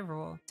saved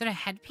Hyrule. Is it a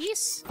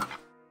headpiece?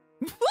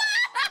 Weird!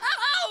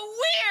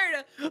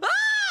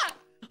 Ah!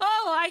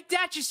 Oh,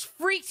 that just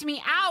freaked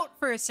me out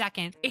for a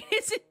second. It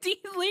is indeed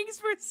Link's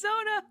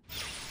persona.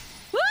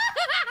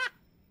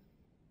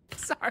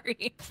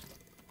 Sorry.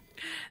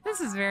 This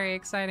is very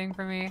exciting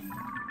for me.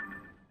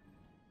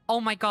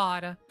 Oh my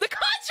god. The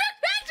Construct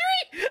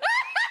Factory!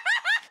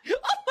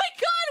 Oh my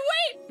god,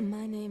 wait!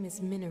 My name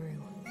is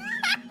Minoru.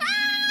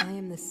 I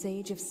am the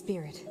Sage of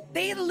Spirit.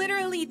 They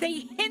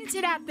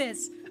hinted at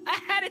this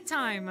ahead of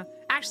time.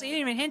 Actually, they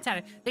didn't even hint at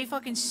it. They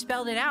fucking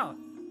spelled it out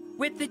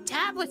with the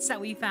tablets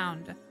that we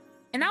found.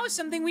 And that was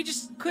something we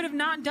just could have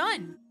not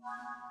done.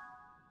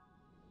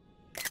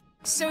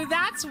 So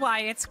that's why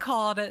it's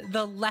called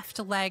the Left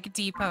Leg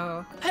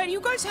Depot. Hey, do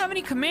you guys have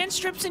any command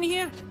strips in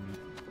here?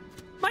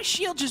 My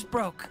shield just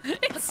broke.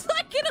 It's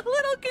like in a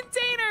little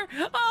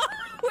container. Oh,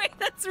 wait,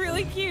 that's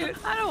really cute.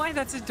 I don't know why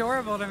that's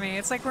adorable to me.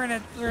 It's like we're in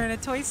a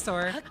toy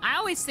store. I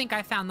always think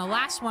I found the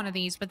last one of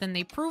these, but then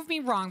they proved me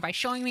wrong by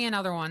showing me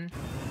another one.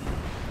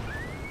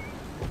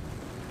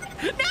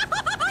 No, no,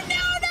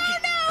 no,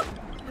 no!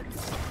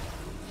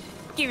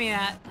 Give me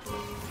that.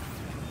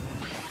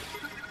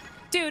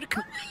 Dude,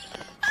 come.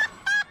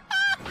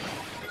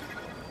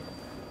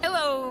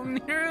 Hello,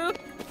 Miru.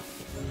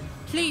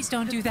 Please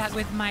don't do that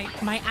with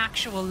my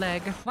actual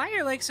leg. Why are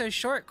your legs so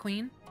short,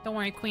 Queen? Don't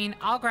worry, Queen.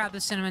 I'll grab the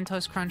Cinnamon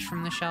Toast Crunch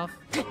from the shelf.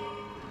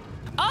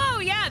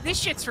 Oh, yeah, this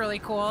shit's really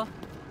cool.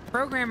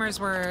 Programmers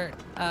were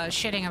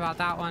shitting about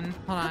that one.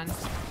 Hold on.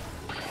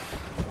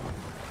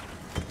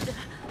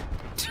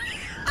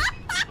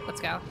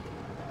 Let's go.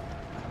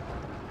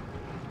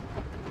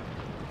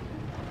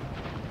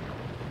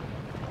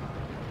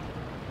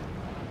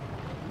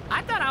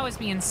 I thought I was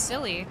being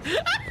silly.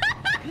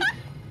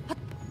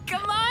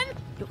 Come on!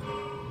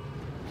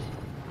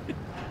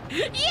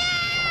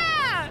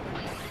 Yeah!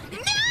 No!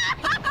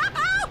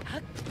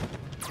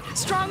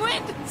 Strong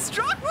wind!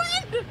 Strong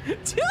wind!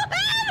 Too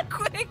bad!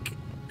 Quick!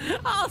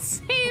 I'll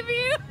save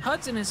you!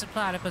 Hudson is a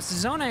platypus.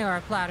 Zonai are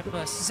a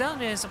platypus.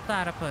 Zelda is a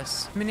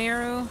platypus.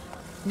 Mineru,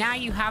 now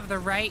you have the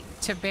right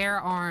to bear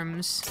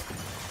arms.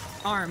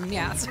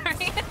 Yeah,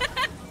 sorry.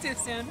 Too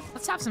soon.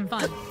 Let's have some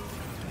fun.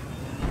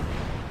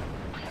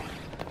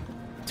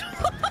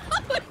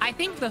 I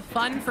think the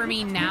fun for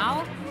me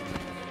now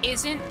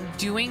isn't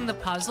doing the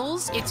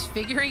puzzles, it's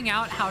figuring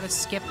out how to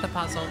skip the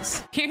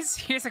puzzles.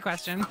 Here's a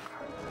question.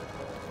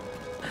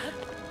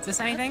 Is this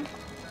anything?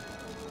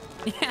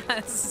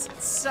 Yes.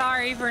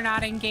 Sorry for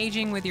not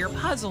engaging with your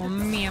puzzle,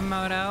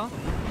 Miyamoto.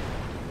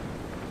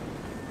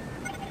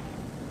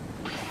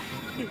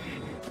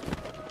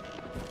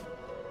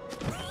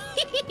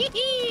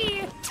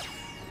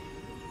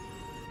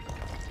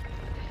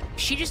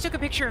 She just took a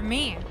picture of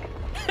me.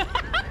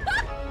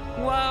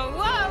 Whoa,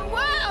 whoa,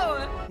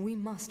 whoa! We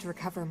must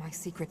recover my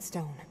secret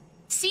stone.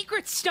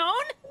 Secret stone?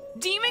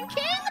 Demon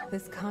King?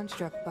 This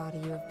construct body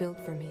you have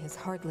built for me is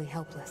hardly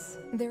helpless.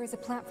 There is a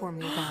platform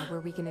nearby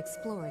where we can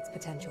explore its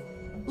potential.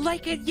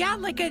 Like a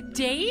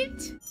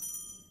date?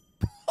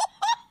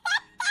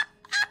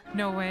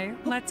 No way.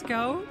 Let's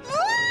go.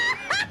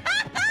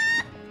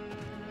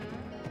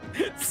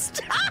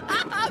 Stop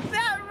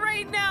that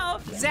right now.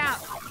 Zap,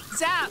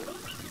 zap.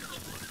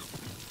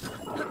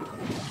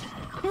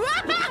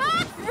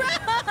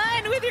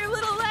 Run with your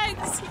little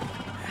legs.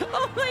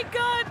 Oh my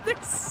God,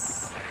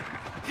 there's...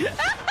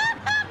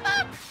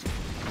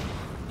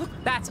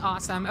 That's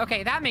awesome.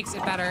 Okay, that makes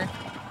it better.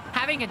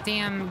 Having a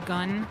damn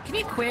gun. Can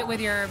you quit with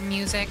your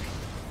music?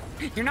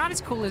 You're not as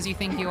cool as you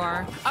think you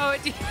are. Oh,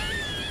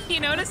 you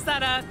notice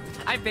that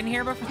I've been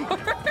here before?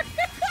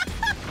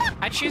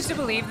 I choose to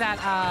believe that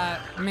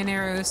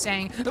Mineru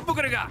sang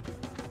Bugaraga,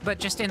 but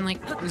just in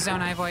like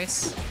Zonai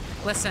voice.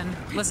 Listen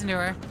to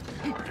her.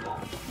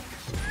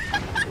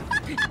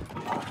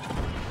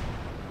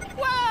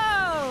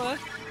 Whoa!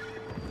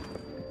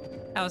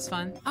 That was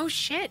fun. Oh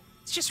shit,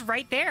 it's just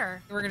right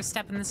there. We're gonna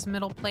step in this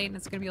middle plate and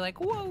it's gonna be like,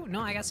 whoa,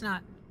 no, I guess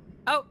not.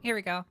 Oh, here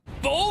we go.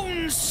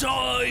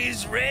 Bonesaw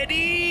is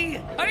ready!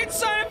 I didn't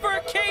sign up for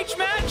a cage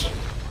match!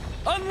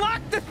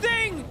 Unlock the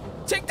thing!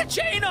 Take the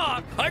chain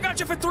off! I got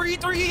you for 3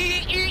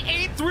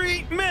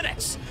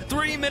 minutes!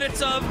 3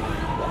 minutes of...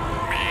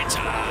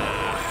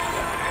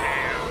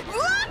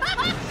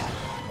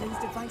 These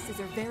devices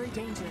are very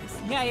dangerous.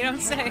 Yeah, you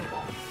don't say.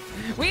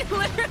 We're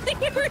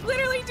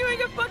literally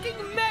doing a fucking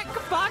mech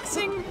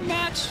boxing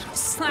match.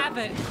 Slap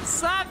it,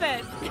 slap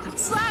it,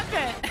 slap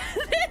it.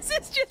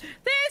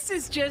 This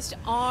is just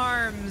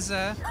arms.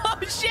 Oh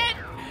shit!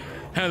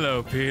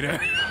 Hello, Peter.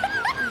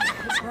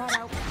 Brought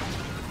out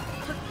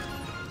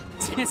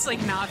It's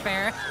like not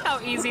fair how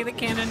easy the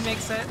cannon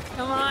makes it.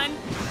 Come on.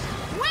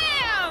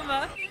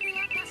 Wham!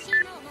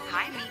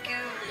 Hi, Miku.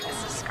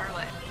 This is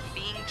Scarlet.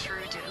 Being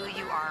true to who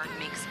you are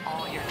makes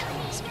all your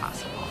dreams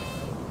possible.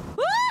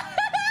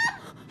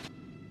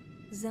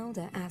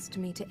 Zelda asked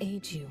me to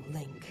aid you,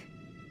 Link.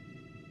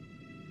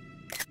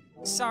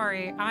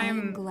 Sorry, I am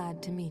I'm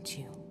glad to meet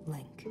you,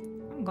 Link.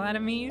 glad to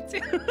meet you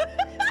too.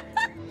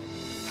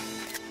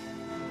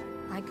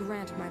 I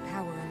grant my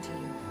power unto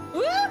you.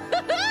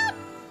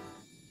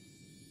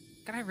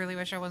 God, I really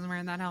wish I wasn't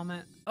wearing that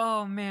helmet.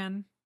 Oh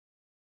man.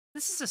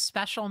 This is a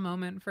special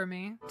moment for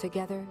me.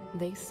 Together,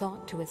 they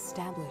sought to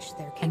establish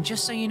their kingdom. And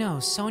just so you know,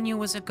 Sonia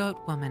was a goat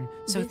woman,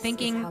 so This is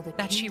thinking how the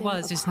that she kingdom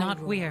was of is not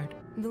Hyrule, weird.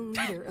 The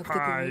leader of the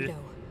Hi. Gerudo,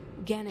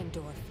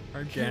 Ganondorf,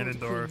 Or killed Queen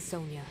Ganondorf.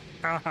 Sonia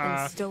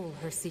Haha. and stole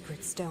her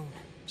secret stone.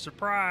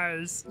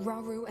 Surprise!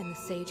 Rauru and the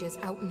sages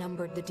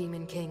outnumbered the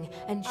Demon King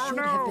and Oh, should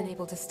have no. been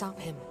able to stop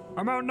him.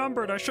 I'm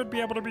outnumbered. I should be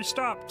able to be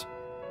stopped.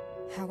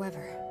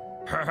 However,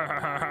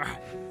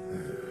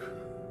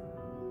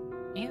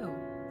 Ew.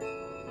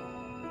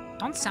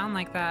 Don't sound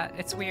like that.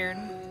 It's weird.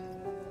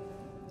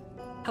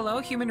 Hello,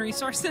 human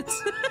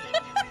resources?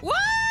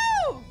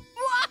 Whoa!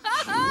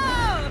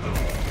 Whoa!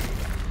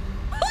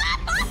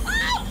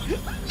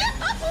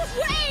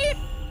 No way!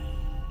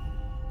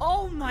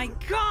 Oh my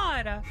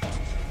god!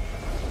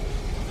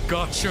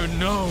 Got your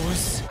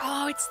nose.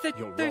 Oh, it's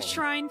You're the wrong.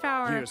 shrine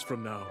power. Years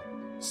from now,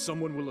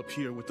 someone will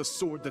appear with the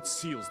sword that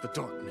seals the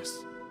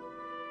darkness.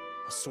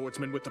 A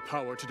swordsman with the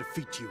power to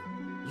defeat you,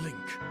 Link.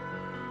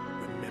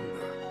 Remember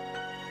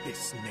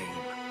this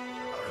name.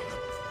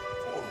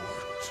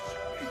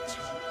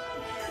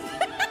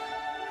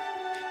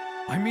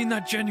 I mean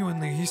that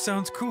genuinely. He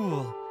sounds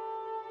cool.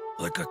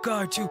 Like a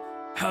guy to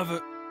have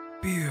a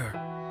beer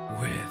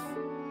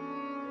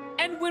with.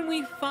 And when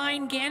we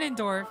find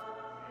Ganondorf,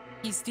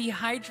 he's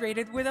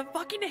dehydrated with a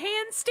fucking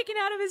hand sticking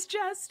out of his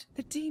chest.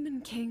 The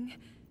Demon King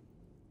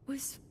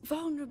was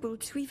vulnerable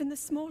to even the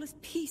smallest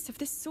piece of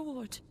this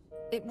sword.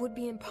 it would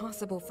be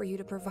impossible for you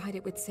to provide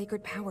it with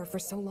sacred power for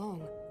so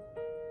long.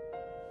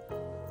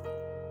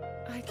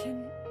 I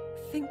can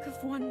think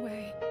of one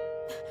way.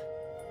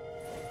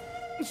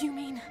 You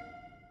mean...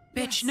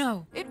 Bitch, Yes.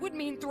 no. It would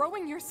mean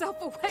throwing yourself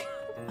away.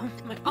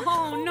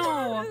 Oh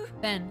no!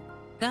 Ben,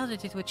 how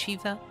did you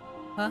achieve that?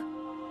 Huh?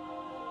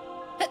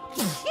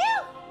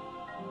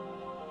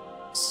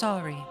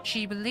 Sorry,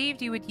 she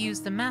believed you would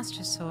use the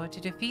Master Sword to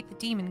defeat the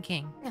Demon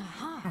King.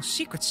 Aha. Oh,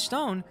 secret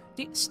stone?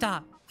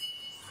 Stop.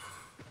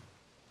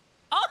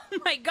 Oh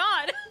my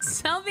god!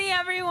 Selfie,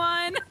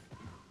 everyone!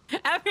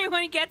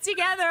 Everyone get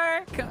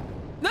together!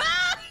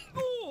 Ah!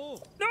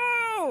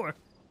 No!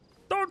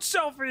 Don't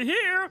selfie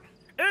here!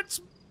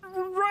 It's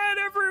red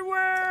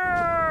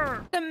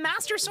everywhere! The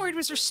Master Sword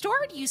was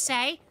restored, you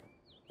say?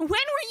 When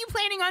were you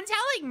planning on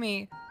telling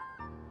me?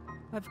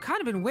 I've kind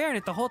of been wearing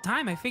it the whole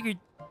time. I figured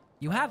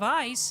you have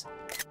eyes.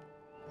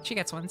 She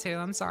gets one too.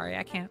 I'm sorry.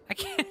 I can't.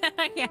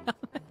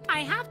 I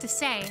have to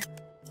say,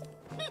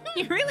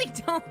 you really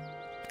don't.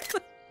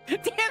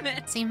 Damn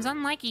it. Seems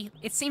unlikely.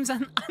 It seems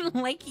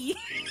unlikely.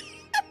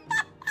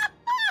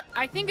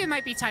 I think it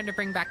might be time to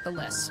bring back the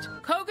list.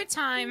 Koga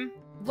time,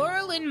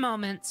 Laurel in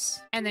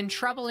Moments, and then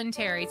Trouble in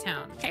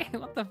Terrytown. Hey,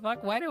 what the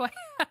fuck? Why do I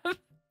have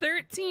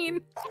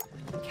 13?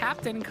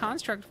 Captain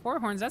Construct Four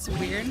Horns. That's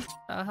weird.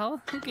 The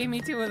hell? Who gave me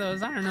 2 of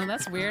those? I don't know.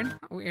 That's weird.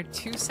 Weird.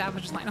 2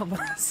 Savage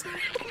Linobles.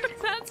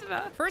 That's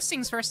about. First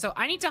things first, though.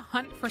 I need to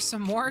hunt for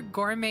some more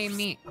gourmet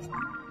meat.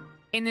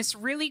 in this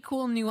really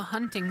cool new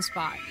hunting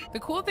spot. The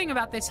cool thing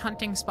about this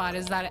hunting spot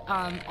is that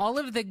all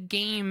of the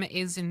game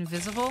is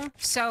invisible.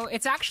 So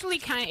it's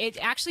actually it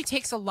actually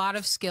takes a lot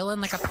of skill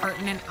and like a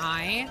pertinent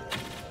eye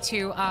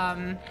to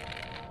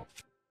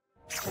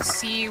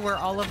see where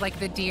all of like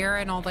the deer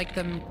and all like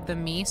the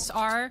meese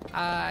are.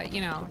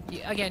 You know,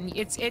 again,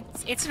 it's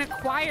an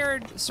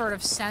acquired sort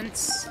of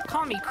sense.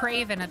 Call me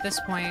Craven at this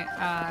point,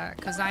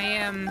 because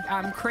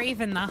I'm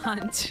craving the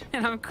hunt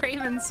and I'm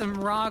craving some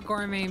raw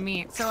gourmet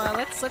meat. So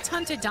let's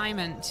hunt a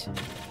diamond.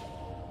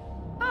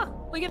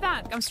 Oh, look at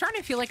that. I'm starting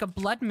to feel like a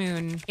blood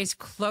moon is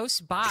close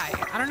by.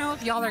 I don't know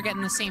if y'all are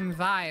getting the same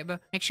vibe.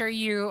 Make sure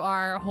you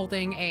are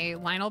holding a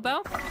Lionel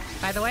bow,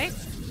 by the way,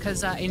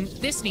 because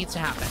this needs to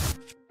happen.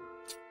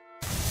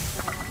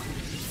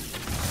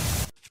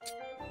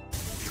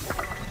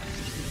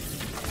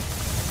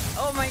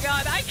 Oh my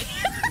god, I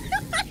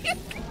can't.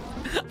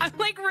 I'm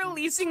like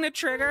releasing the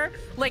trigger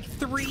like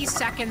 3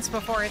 seconds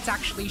before it's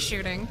actually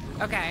shooting.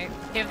 Okay,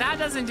 if that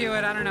doesn't do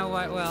it, I don't know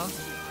what will.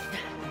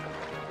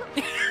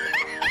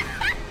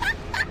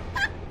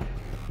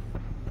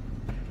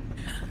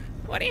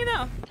 What do you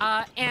know?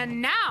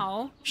 And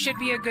now should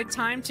be a good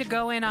time to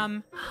go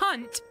and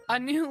hunt a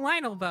new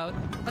Lionel bow.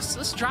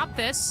 Let's drop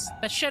this.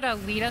 That should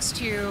lead us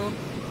to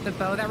the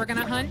bow that we're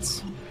gonna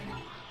hunt.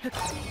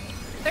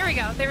 There we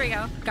go. There we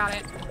go. Got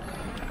it.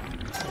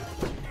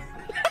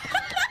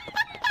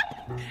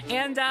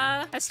 And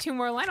that's 2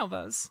 more Lionel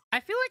bows. I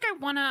feel like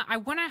I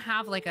wanna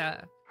have like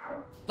a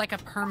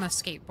perma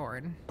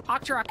skateboard.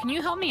 Octorok, can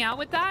you help me out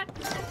with that?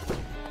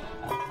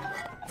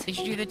 Did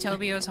you do the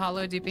Tobio's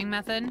hollow duping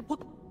method?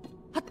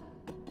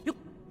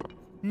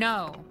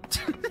 No.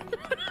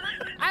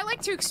 I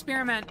like to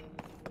experiment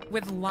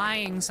with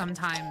lying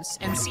sometimes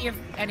and see if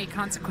any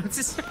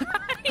consequences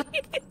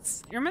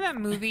arise. Remember that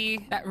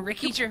movie, that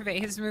Ricky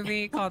Gervais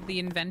movie called The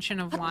Invention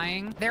of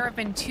Lying? There have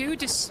been 2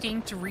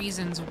 distinct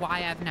reasons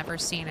why I've never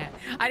seen it.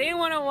 I didn't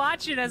want to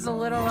watch it as a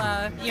little,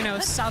 you know,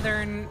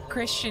 Southern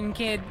Christian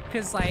kid,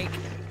 because, like,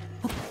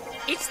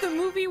 it's the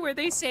movie where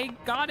they say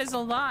God is a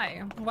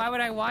lie. Why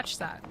would I watch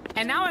that?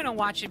 And now I don't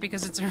watch it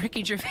because it's a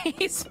Ricky Gervais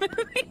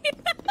movie.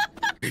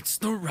 It's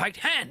the right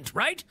hand,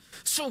 right?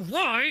 So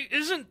why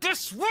isn't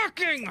this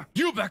working?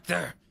 You back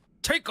there,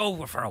 take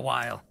over for a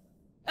while.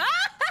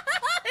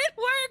 It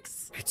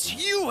works! It's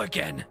you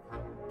again.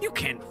 You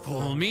can't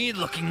fool me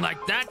looking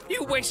like that.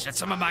 You wasted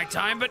some of my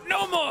time, but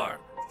no more.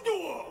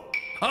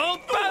 I'll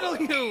battle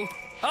you.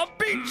 I'll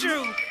beat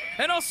you.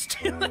 And I'll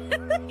steal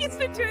it. He's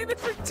been doing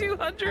this for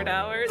 200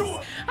 hours.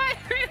 I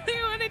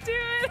really want to do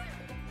it.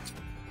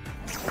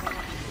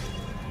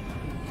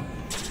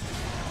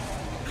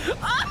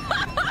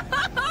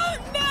 Oh,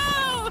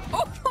 no!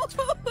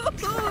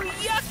 Oh,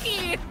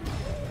 yucky!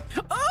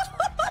 Oh,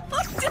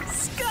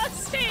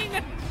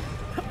 disgusting!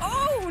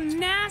 Oh,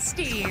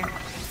 nasty!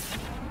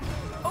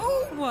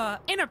 Oh,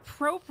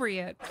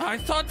 inappropriate. I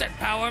thought that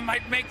power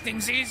might make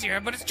things easier,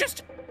 but it's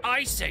just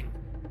icing.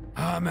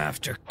 I'm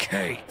after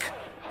cake.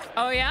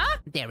 Oh, yeah?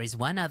 There is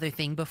one other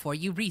thing before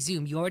you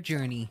resume your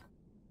journey.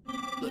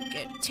 Look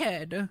at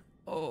Ted.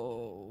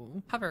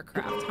 Oh.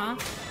 Hovercraft, huh?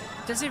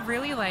 Does it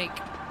really, like...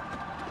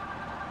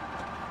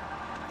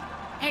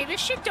 Hey,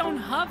 this shit don't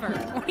hover.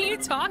 What are you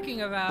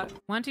talking about?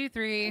 1, 2,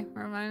 3,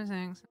 4, 5,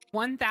 6.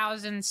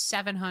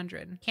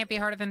 1,700. Can't be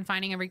harder than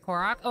finding every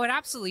Korok. Oh, it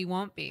absolutely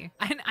won't be.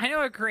 I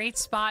know a great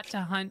spot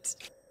to hunt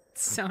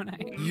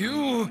Zonai.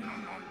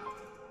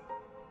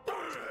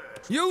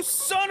 You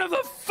son of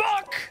a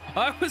fuck!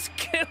 I was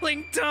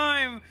killing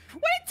time!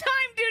 What did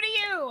time do to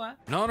you?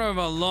 In honor of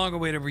a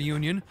long-awaited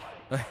reunion.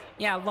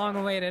 Yeah,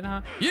 long-awaited,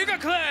 huh?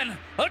 Yiga Clan,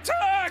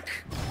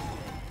 attack!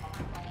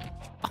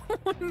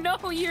 Oh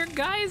no, your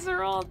guys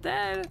are all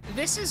dead.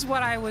 This is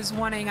what I was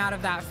wanting out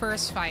of that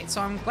first fight,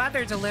 so I'm glad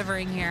they're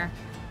delivering here.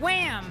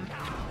 Wham!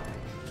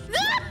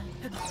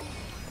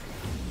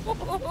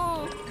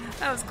 Oh,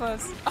 that was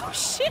close. Oh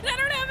shit, I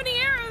don't have any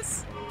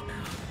arrows.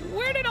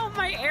 Where did all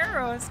my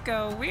arrows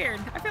go?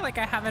 Weird. I feel like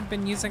I haven't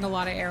been using a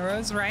lot of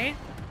arrows, right?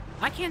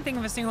 I can't think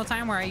of a single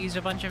time where I used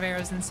a bunch of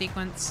arrows in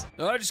sequence.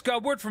 I just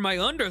got word from my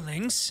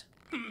underlings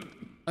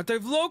that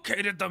they've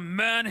located the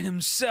man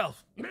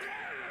himself.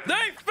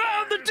 They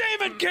found the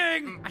Demon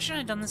King! I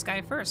shouldn't have done this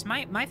guy first.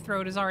 My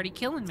throat is already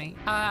killing me.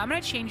 I'm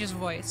gonna change his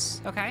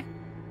voice, okay?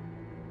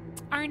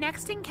 Our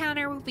next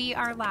encounter will be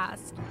our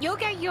last. You'll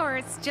get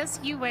yours,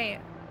 just you wait.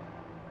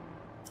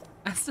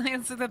 That's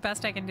the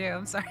best I can do,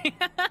 I'm sorry.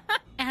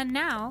 And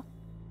now,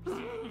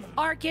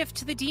 our gift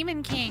to the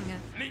Demon King.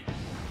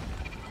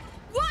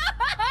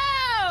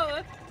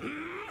 Whoa!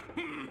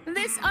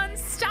 This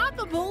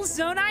unstoppable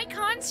Zonai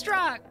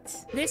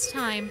construct. This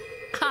time,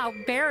 I'll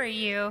bury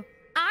you.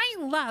 I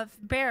love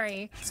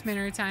Barry.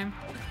 Spinner time.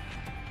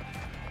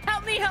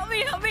 Help me, help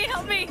me, help me,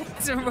 help me.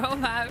 It's a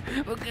robot.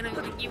 We're gonna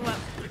pick you up.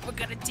 We're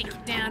gonna take you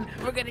down.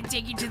 We're gonna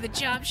take you to the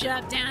chop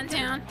shop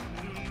downtown.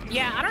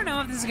 Yeah, I don't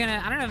know if this is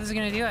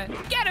gonna do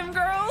it. Get him,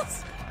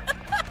 girls!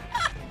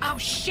 Oh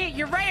shit,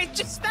 you're right, I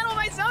just spent all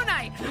my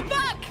Zonai!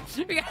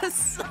 Fuck! We gotta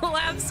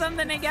slap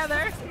something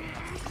together.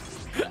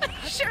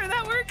 Sure,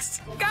 that works.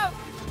 Go!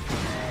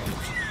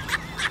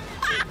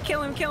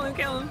 Kill him, kill him,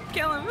 kill him,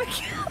 kill him.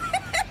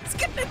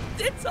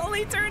 It's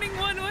only turning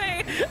one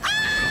way.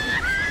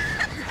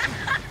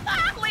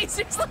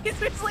 Lasers,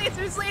 lasers,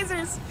 lasers,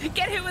 lasers.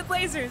 Get hit with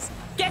lasers.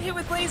 Get hit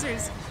with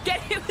lasers.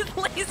 Get hit with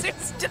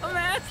lasers,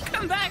 dumbass.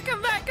 Come back,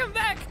 come back, come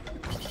back.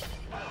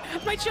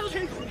 My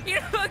children, you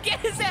know, get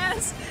his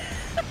ass.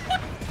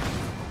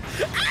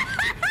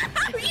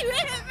 You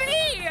hit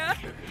me.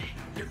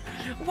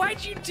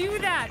 Why'd you do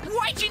that?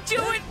 Why'd you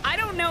do it? I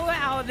don't know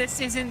how this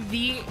isn't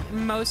the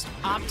most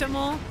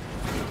optimal.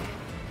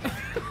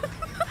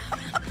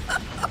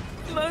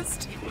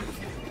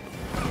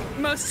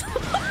 most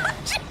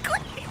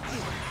logically.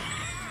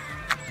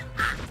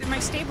 My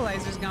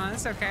stabilizer's gone.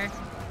 It's okay.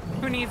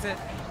 Who needs it?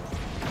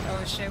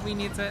 Oh shit, we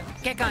need it.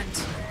 Get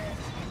gunned.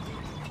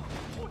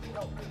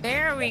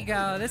 There we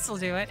go. This will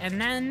do it. And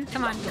then,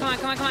 come on, come on,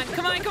 come on, come on,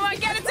 come on, come on.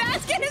 Get his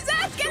ass! Get his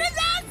ass! Get his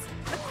ass!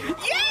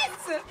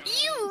 Yes!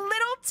 You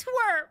little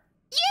twerp!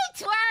 You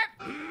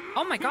twerp!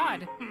 Oh my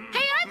god.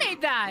 Hey, I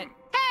made that!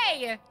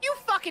 Hey! You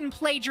fucking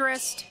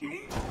plagiarist!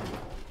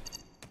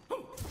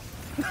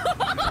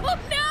 Oh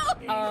no!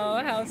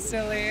 Oh, how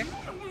silly.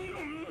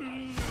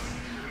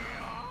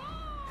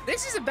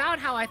 This is about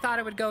how I thought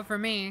it would go for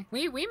me.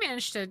 We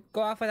managed to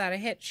go off without a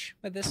hitch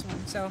with this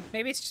one, so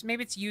maybe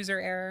it's user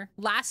error.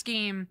 Last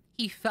game,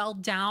 he fell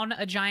down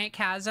a giant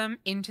chasm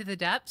into the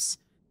depths,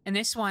 and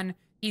this one,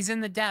 he's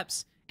in the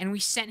depths, and we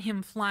sent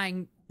him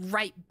flying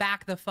right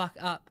back the fuck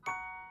up.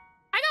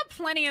 I got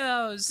plenty of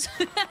those.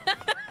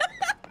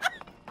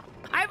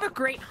 I have a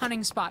great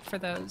hunting spot for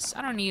those.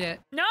 I don't need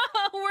it. No,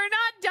 we're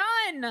not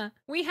done.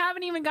 We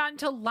haven't even gotten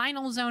to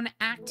Lionel Zone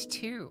Act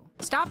 2.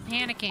 Stop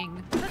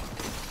panicking.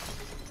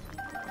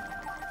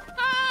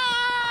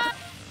 Ah!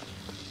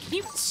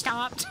 You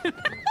stopped. But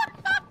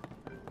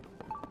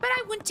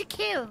I want to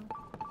kill.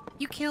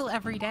 You kill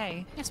every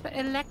day. Yes, but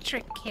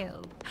electric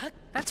kill.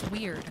 That's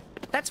weird.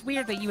 That's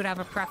weird that you would have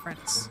a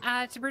preference.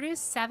 To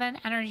produce 7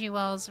 energy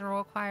wells will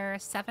require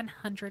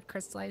 700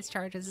 crystallized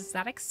charges. Is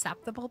that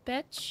acceptable,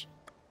 bitch?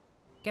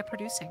 Get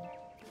producing.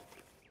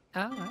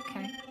 Oh,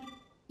 okay.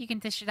 You can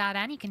dish it out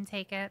and you can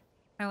take it.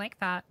 I like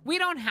that. We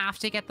don't have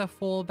to get the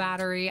full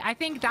battery. I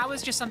think that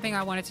was just something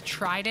I wanted to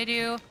try to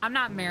do. I'm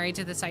not married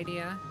to this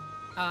idea.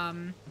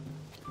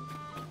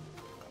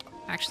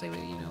 Actually,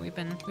 we've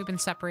been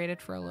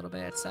separated for a little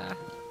bit. It's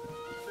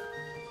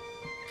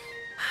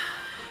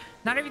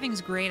not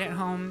everything's great at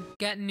home.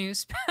 Get a new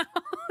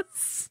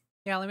spouse.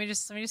 Yeah, let me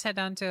just head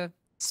down to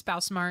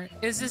Spouse Mart.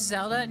 Is this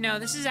Zelda? No,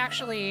 this is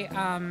actually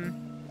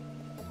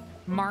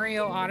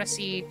Mario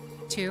Odyssey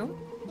 2.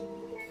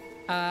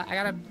 I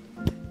gotta...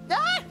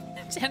 Ah!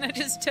 Jenna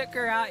just took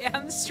her out. Yeah,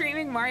 I'm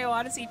streaming Mario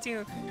Odyssey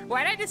 2.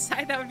 Why'd I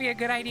decide that would be a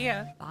good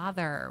idea?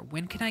 Father,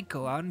 when can I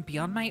go out and be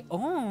on my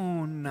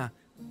own?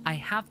 I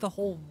have the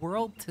whole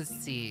world to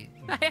see.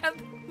 I have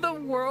the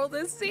world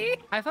to see?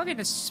 I fucking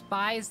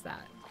despise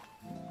that.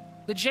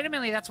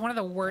 Legitimately, that's one of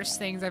the worst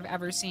things I've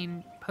ever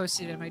seen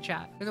posted in my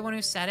chat. You're the one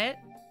who said it?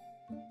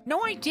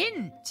 No, I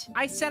didn't.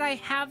 I said I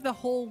have the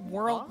whole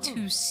world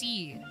to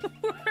see.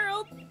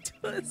 World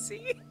to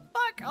see?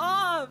 Fuck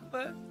off.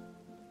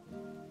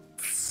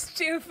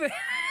 Stupid.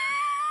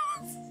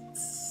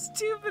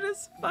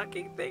 Stupidest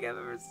fucking thing I've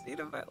ever seen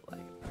in my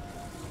life.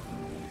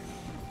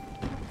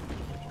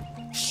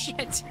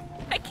 Shit.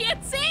 I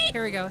can't see.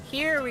 Here we go.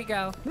 Here we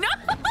go. No!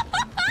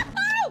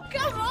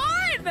 Come on!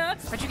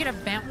 Why'd you get a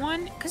bent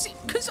one? Cause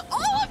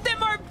all of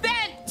them are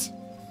bent!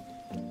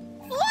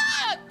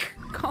 Look!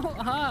 Go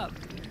up.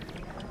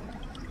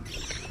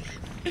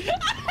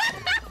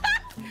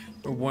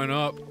 It went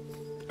up,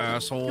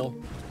 asshole.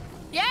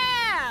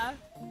 Yeah!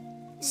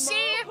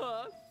 See?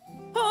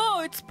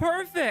 Oh, it's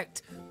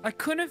perfect. I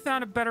couldn't have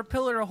found a better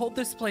pillar to hold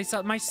this place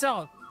up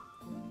myself.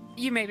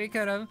 You maybe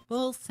could have.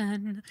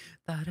 Wilson,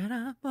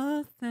 da-da-da,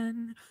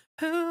 Wilson,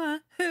 hoo-ah.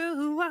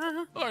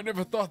 I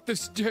never thought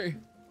this day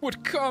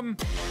would come.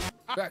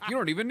 In fact, you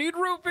don't even need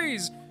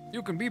rupees.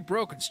 You can be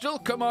broke and still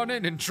come on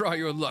in and try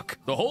your luck.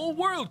 The whole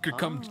world could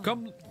come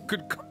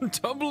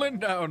tumbling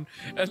down,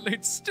 and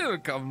they'd still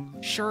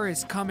come. Sure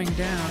is coming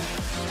down.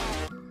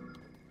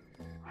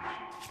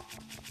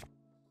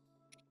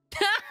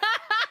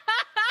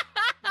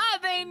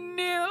 They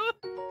knew.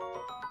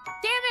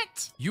 Damn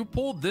it! You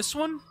pulled this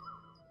one?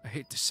 I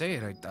hate to say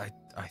it,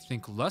 I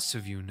think less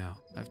of you now.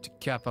 I have to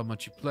cap how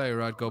much you play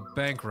or I'd go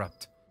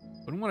bankrupt.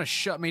 Wouldn't want to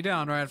shut me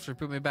down right after you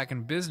put me back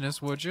in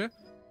business, would you?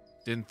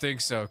 Didn't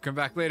think so. Come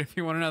back later if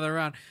you want another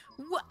round.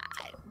 What?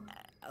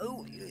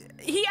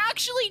 He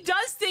actually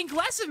does think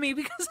less of me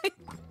because I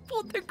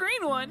pulled the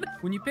green one.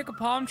 When you pick a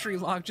palm tree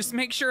log, just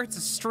make sure it's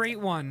a straight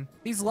one.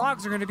 These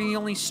logs are going to be the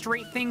only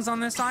straight things on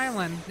this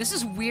island. This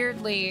is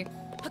weirdly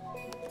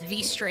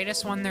the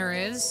straightest one there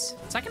is.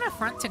 It's like an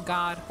affront to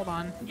God. Hold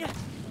on. Yeah.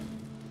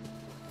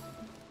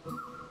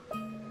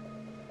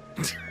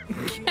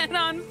 Get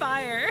on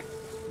fire.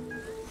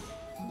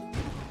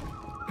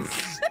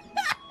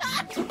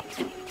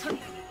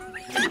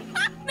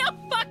 No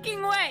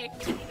fucking way.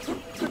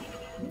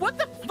 What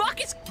the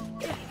fuck is...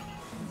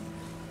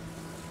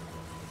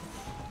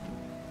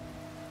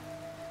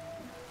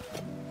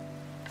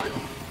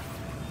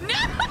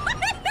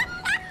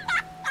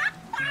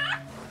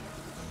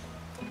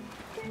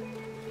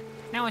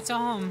 Now it's a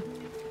home.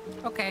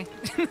 Okay.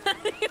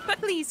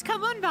 Please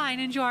come on by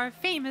and enjoy our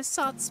famous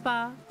salt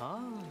spa.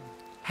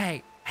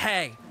 Hey,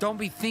 hey, don't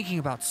be thinking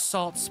about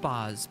salt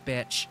spas,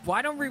 bitch.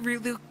 Why don't we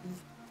really...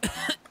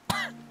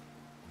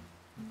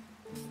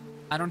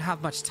 I don't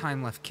have much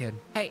time left, kid.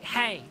 Hey,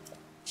 hey,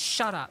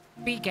 shut up.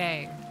 Be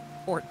gay.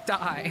 Or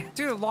die.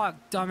 Do the log,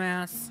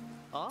 dumbass.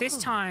 This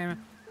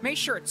time, make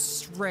sure it's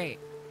straight.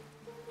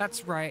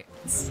 That's right.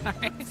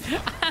 Sorry.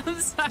 I'm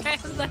sorry.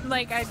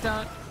 Like, I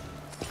don't...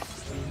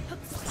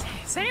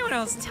 Is anyone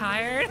else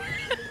tired?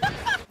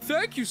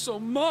 Thank you so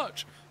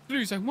much.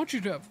 Please, I want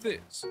you to have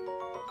this.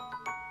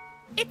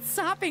 It's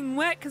sopping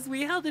wet because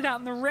we held it out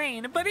in the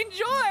rain, but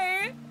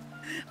enjoy!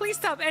 Please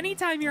stop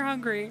anytime you're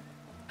hungry.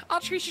 I'll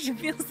treat you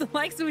to meals the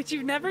likes of which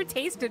you've never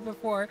tasted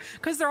before,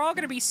 because they're all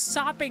gonna be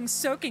sopping,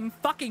 soaking,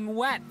 fucking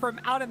wet from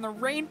out in the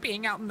rain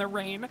being out in the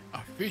rain.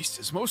 Our feast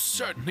is most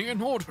certainly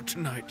in order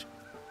tonight.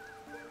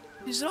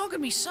 Is it all gonna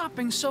be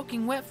sopping,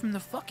 soaking wet from the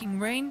fucking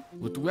rain?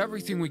 We'll do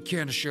everything we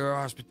can to share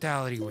our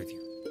hospitality with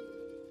you.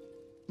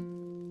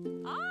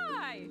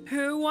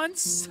 Who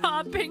wants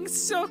sopping,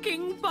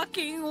 soaking,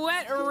 fucking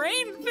wet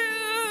rain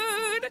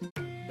food?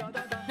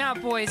 Now,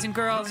 boys and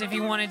girls, if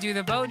you want to do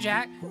the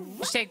Bojack,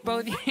 just take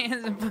both your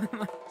hands and put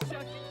them...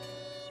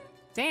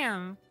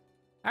 Damn.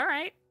 All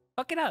right.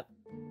 Fuck it up.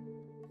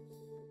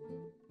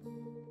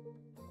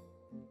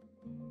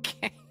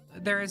 Okay.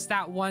 There is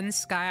that one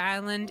sky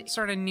island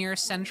sort of near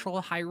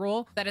central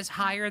Hyrule that is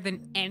higher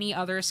than any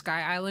other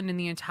sky island in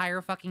the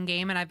entire fucking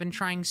game, and I've been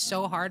trying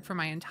so hard for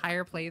my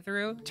entire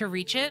playthrough to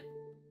reach it.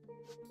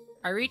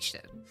 I reached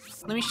it.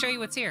 Let me show you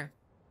what's here.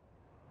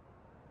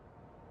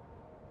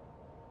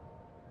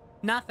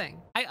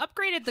 Nothing. I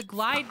upgraded the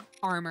glide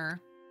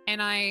armor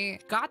and I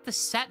got the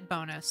set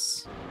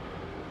bonus.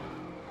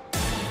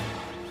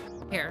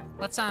 Here,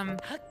 let's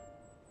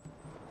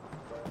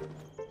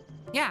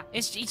yeah,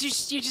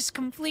 you're just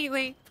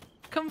completely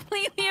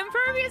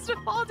impervious to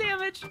fall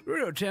damage.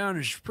 Gerudo Town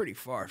is pretty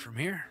far from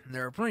here, and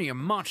there are plenty of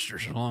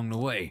monsters along the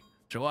way.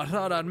 So I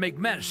thought I'd make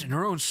Madison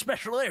her own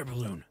special air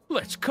balloon.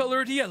 Let's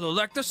color it yellow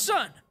like the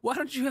sun. Why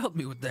don't you help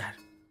me with that?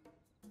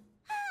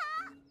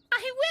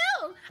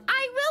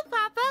 I will,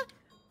 Papa.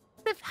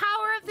 The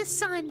power of the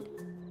sun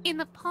in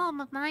the palm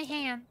of my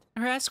hand.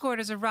 Her escort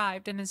has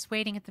arrived and is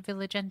waiting at the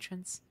village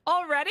entrance.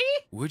 Already?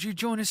 Would you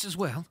join us as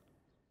well?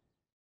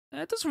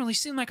 It doesn't really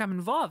seem like I'm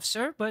involved,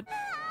 sir, but...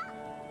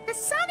 The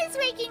sun is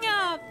waking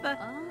up!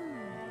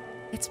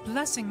 It's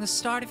blessing the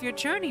start of your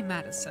journey,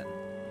 Madison.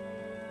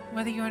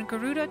 Whether you're in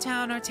Gerudo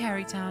Town or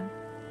Tarrey Town,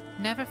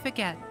 never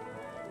forget,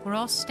 we're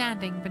all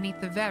standing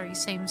beneath the very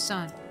same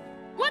sun.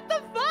 What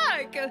the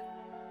fuck?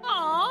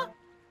 Aw.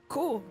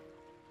 Cool.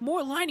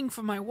 More lining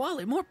for my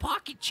wallet, more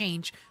pocket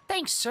change.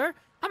 Thanks, sir.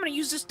 I'm gonna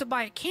use this to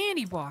buy a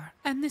candy bar.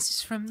 And this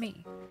is from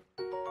me.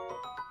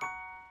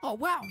 Oh,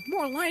 wow.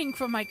 More lining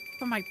for my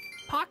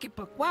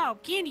pocketbook. Wow,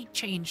 candy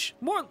change.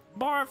 More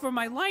bar for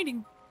my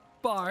lining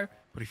bar.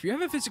 But if you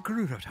ever visit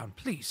Gerudo Town,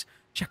 please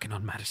check in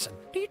on Madison.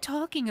 What are you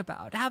talking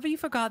about? Have you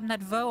forgotten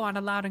that Vo aren't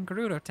allowed in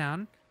Gerudo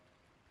Town?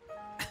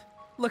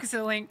 Looks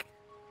at Link.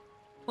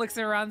 Looks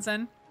at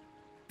Ronson.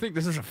 I think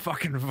this is a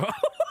fucking Vo.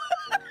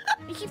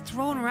 You keep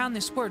throwing around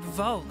this word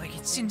Vo like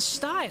it's in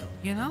style,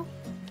 you know?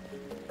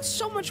 It's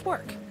so much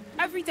work.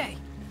 Every day.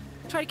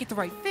 Try to get the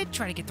right fit,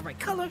 try to get the right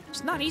color.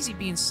 It's not easy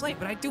being Slate,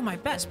 but I do my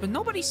best. But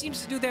nobody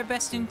seems to do their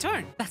best in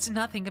turn. That's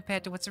nothing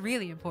compared to what's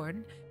really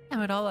important. And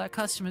what all our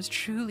customers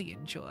truly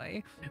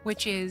enjoy,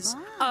 which is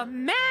a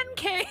man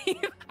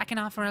cave. I can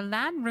offer a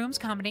land rooms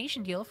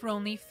combination deal for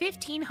only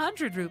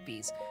 1,500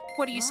 rupees.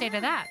 What do you say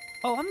to that?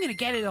 Oh, I'm gonna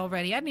get it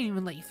already. I didn't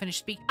even let you finish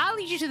speaking. I'll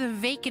lead you to the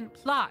vacant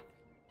plot.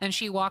 And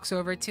she walks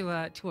over to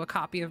a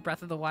copy of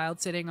Breath of the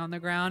Wild sitting on the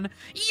ground.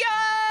 Yo!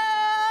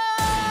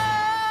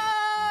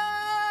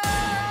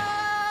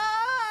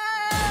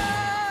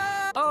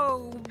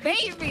 Oh,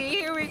 baby,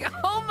 here we go.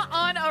 Home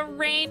on a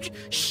range.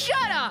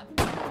 Shut up!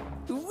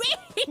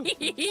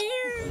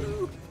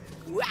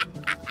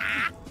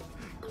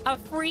 A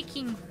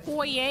freaking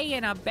foyer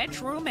and a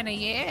bedroom and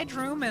a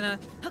bedroom and a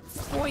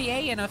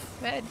foyer and a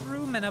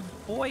bedroom and a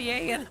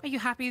foyer and... Are you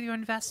happy with your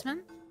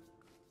investment?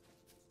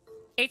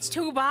 It's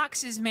 2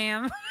 boxes,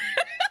 ma'am.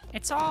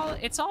 It's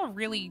all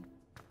really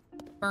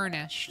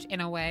burnished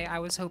in a way I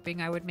was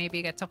hoping I would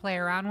maybe get to play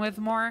around with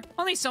more.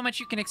 Only so much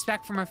you can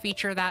expect from a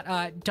feature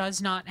that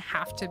does not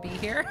have to be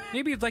here.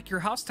 Maybe you'd like your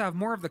house to have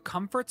more of the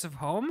comforts of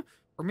home,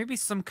 or maybe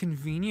some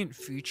convenient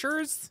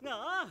features.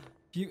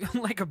 You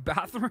like a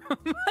bathroom?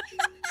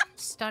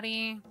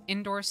 Study,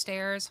 indoor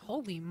stairs,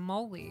 holy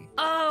moly.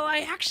 Oh,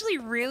 I actually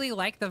really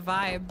like the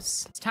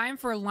vibes. It's time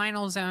for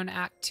Lionel Zone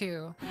Act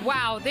 2.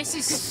 Wow,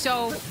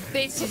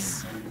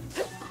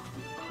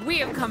 we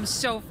have come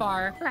so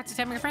far. I forgot to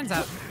tell my friends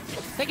up.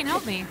 They can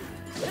help me.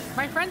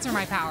 My friends are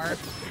my power.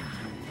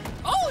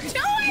 Oh,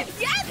 do it!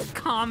 Yes!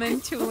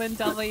 Common, tool, and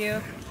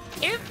W.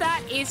 If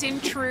that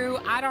isn't true,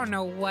 I don't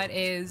know what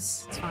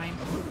is. It's fine.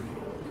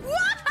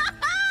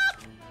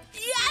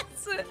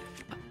 Yes!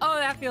 Oh,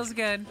 that feels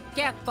good.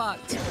 Get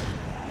fucked.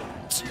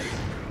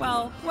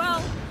 Well,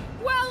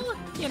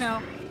 you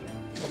know.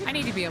 I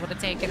need to be able to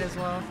take it as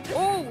well.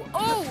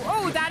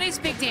 Oh, that is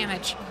big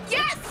damage.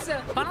 Yes!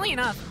 Funnily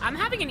enough, I'm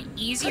having an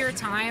easier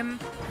time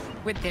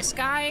with this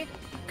guy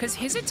because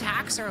his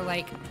attacks are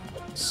like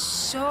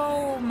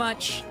so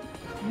much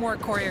more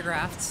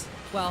choreographed.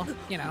 Well,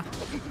 you know.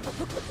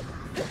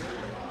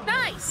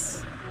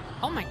 Nice!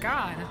 Oh my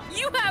god.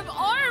 You have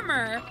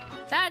armor!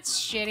 That's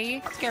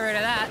shitty. Let's get rid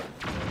of that.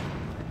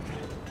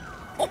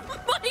 Oh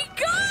my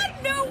god!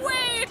 No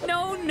way!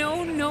 No,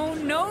 no, no,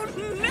 no,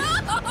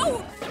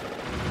 no!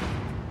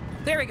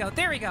 There we go,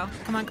 there we go.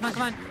 Come on, come on,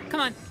 come on,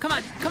 come on, come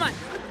on, come on.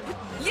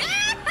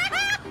 Yeah!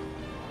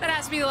 That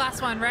has to be the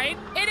last one, right?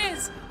 It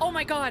is! Oh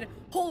my god.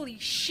 Holy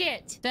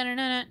shit.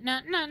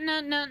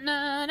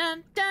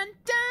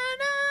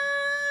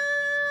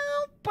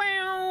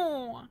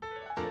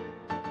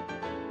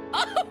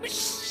 Oh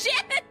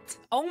shit!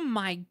 Oh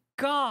my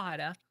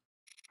god.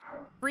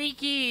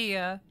 Freaky.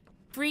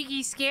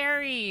 Freaky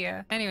scary.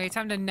 Anyway,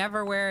 time to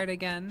never wear it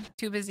again.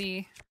 Too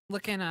busy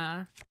looking,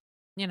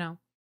 you know,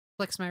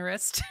 flicks my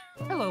wrist.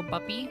 Hello,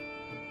 puppy.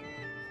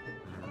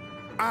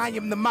 I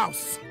am the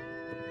mouse.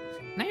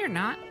 No, you're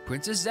not.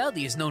 Princess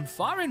Zelda is known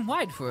far and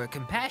wide for her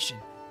compassion.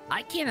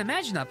 I can't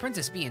imagine a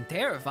princess being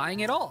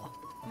terrifying at all.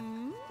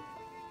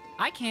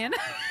 I can.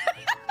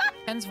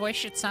 Ben's voice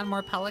should sound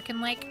more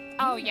pelican-like.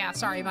 Oh yeah,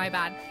 sorry, my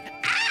bad.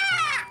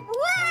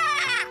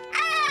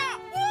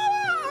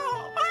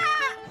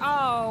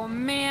 Oh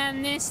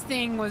man, this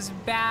thing was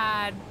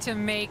bad to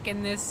make,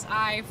 and this,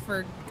 I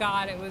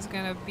forgot it was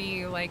gonna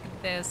be like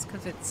this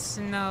because it's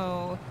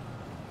snow.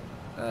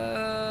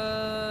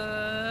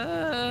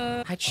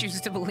 I choose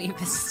to believe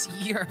this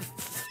is your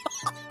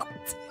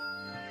fault.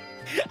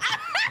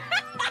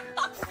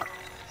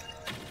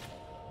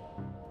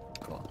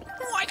 Cool.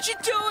 Why'd you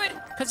do it?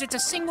 Because it's a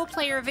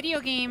single-player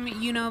video game,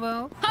 you know,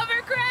 Bo.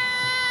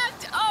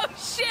 Hovercraft! Oh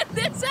shit,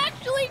 this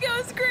actually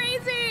goes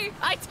crazy!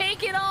 I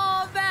take it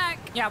all back.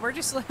 Yeah, we're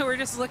just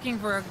looking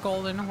for a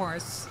golden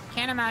horse.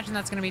 Can't imagine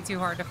that's gonna be too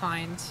hard to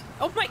find.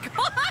 Oh my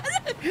god!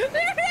 There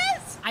it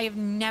is! I have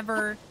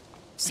never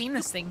seen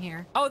this thing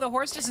here. Oh, the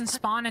horse doesn't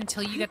spawn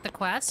until you get the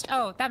quest?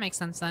 Oh, that makes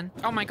sense then.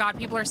 Oh my god,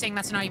 people are saying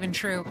that's not even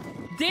true.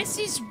 This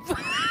is...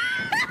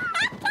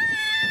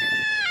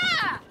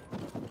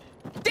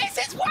 This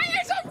is why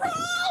there's a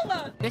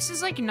rule! This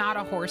is like not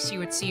a horse you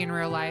would see in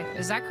real life.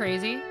 Is that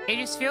crazy? It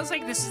just feels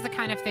like this is the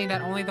kind of thing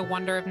that only the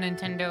wonder of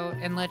Nintendo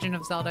and Legend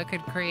of Zelda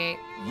could create.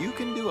 You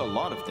can do a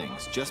lot of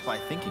things just by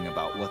thinking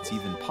about what's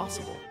even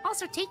possible.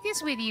 Also, take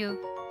this with you.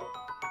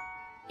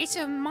 It's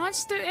a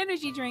Monster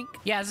energy drink.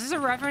 Yeah, this is a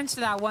reference to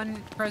that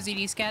one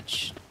ProZD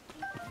sketch.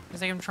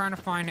 It's like I'm trying to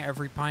find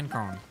every pine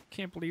cone.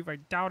 Can't believe I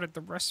doubted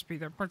the recipe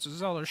that Princess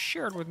Zelda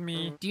shared with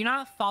me. Do you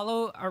not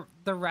follow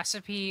the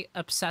recipe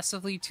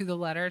obsessively to the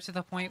letter to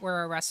the point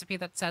where a recipe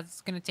that says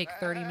it's gonna take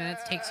 30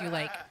 minutes takes you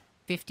like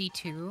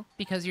 52?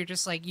 Because you're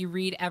just like, you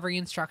read every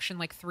instruction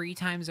like 3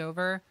 times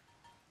over.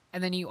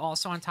 And then you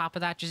also on top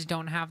of that just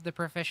don't have the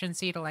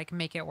proficiency to like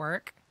make it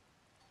work.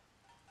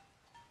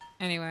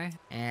 Anyway.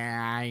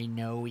 I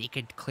know we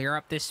could clear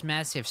up this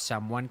mess if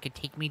someone could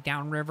take me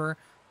downriver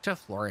to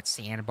Floret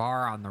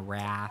Sandbar on the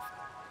raft.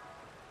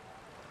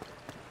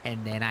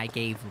 And then I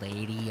gave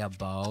Lady a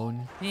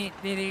bone. I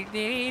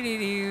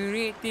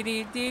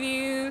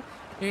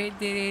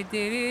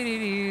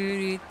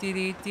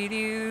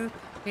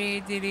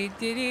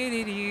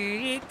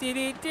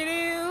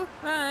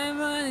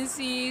wanna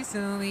see it's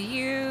only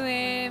you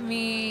and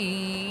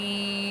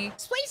me.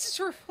 This place is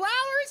for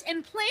flowers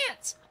and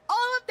plants.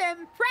 All of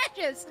them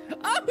precious.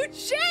 Oh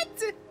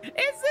shit!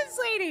 It's this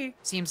lady.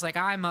 Seems like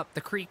I'm up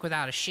the creek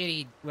without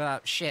shit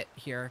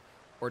here.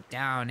 Or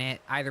down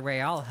it. Either way,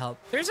 I'll help.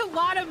 There's a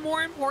lot of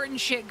more important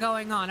shit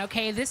going on,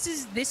 okay? This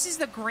is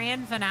the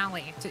grand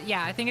finale.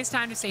 Yeah, I think it's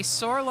time to say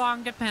so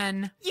long to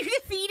Pen. You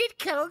defeated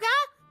Koga?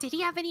 Did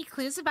he have any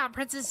clues about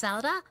Princess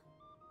Zelda?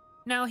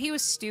 No, he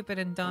was stupid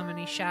and dumb and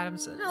he shot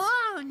himself.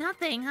 Oh,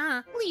 nothing,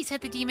 huh? Please hit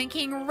the Demon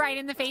King right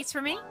in the face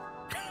for me.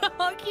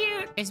 Oh,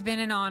 cute. It's been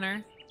an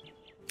honor.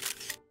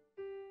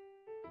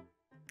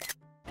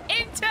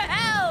 Into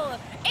hell!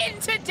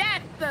 Into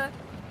death!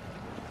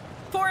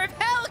 For if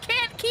hell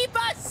can't keep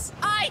us,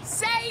 I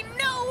say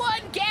no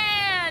one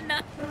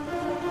can!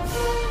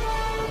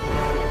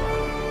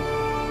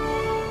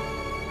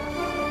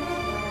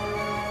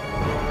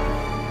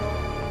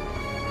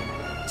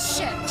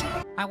 Shit.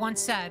 I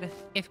once said,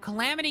 if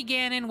Calamity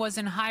Ganon was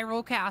in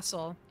Hyrule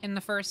Castle in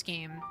the first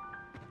game,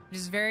 it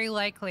is very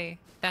likely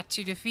that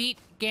to defeat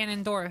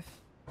Ganondorf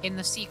in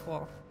the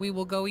sequel, we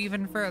will go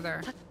even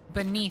further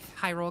beneath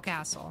Hyrule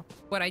Castle.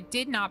 What I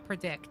did not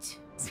predict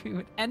is we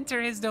would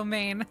enter his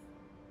domain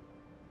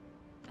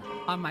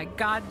on my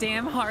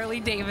goddamn Harley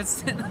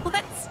Davidson.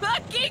 Let's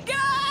fucking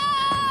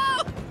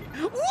go!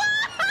 Woo!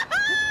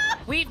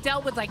 We've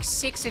dealt with like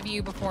 6 of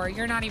you before.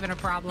 You're not even a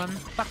problem.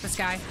 Fuck this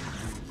guy.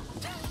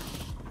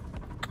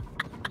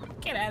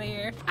 Get out of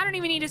here. I don't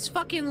even need his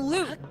fucking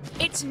loot.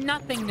 It's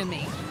nothing to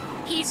me.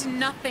 He's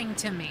nothing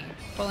to me.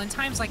 Well, in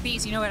times like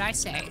these, you know what I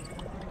say.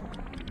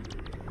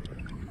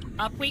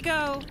 Up we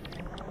go.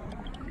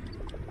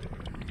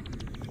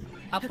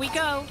 Up we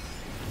go.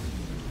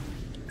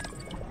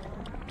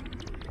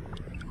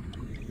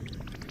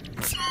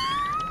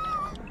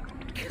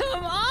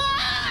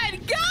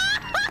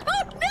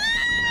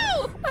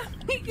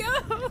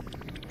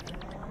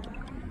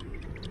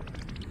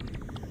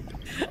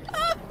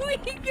 Off we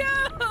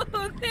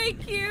go!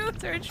 Thank you! Is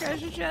there a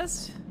treasure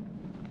chest?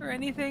 Or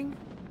anything?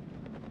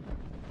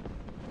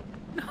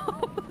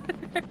 No,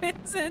 there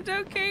isn't.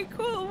 Okay,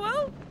 cool.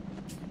 Well,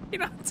 you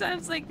know,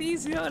 times like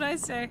these, you know what I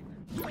say.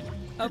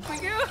 Up we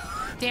go.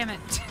 Damn it.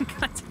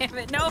 God damn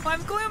it. No,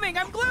 I'm glooming.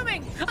 I'm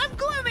glooming. I'm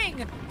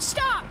glooming.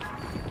 Stop.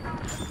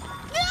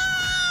 No!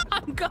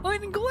 I'm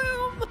going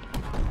gloom.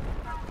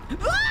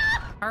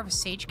 Ah! Power of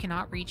Sage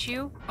cannot reach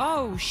you.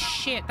 Oh,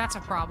 shit. That's a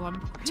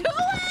problem.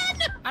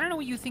 Tulin! I don't know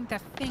what you think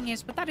that thing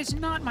is, but that is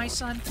not my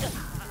son.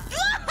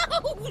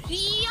 Oh,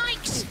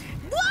 yikes.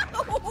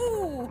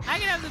 Whoa! I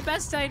can have the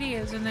best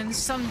ideas, and then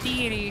some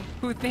deity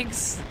who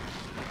thinks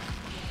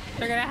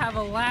they're gonna have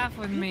a laugh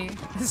with me.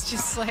 It's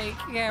just like,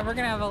 yeah, we're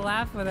gonna have a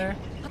laugh with her.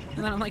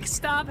 And then I'm like,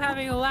 stop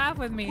having a laugh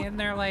with me. And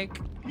they're like,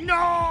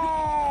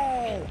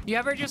 no! You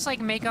ever just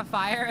like make a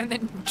fire and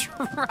then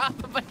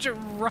drop a bunch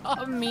of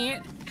raw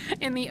meat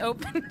in the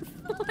open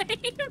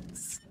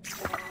flames?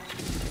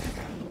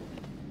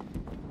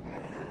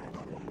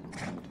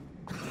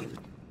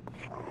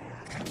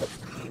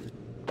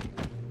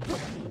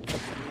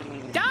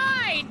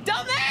 Die,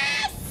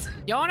 dumbass!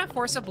 You wanna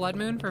force a blood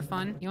moon for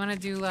fun? You wanna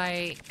do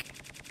like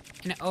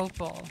an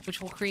opal, which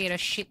will create a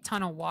shit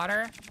ton of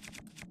water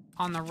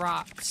on the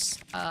rocks.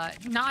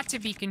 Not to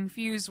be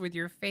confused with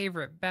your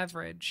favorite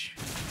beverage.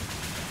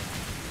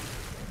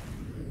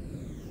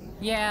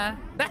 Yeah,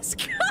 that's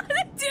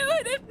gonna do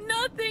it if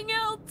nothing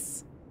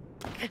else.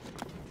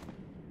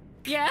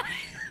 Yeah,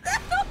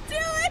 that'll do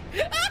it.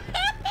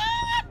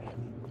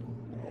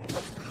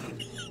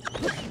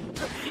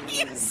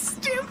 You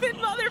stupid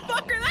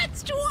motherfucker,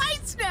 that's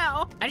twice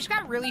now. I just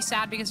got really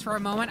sad because for a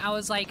moment I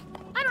was like,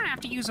 I don't have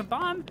to use a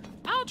bomb.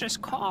 I'll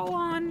just call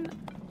on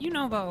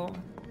Yunobo.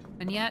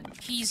 And yet,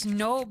 he's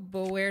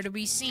nowhere to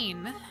be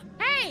seen.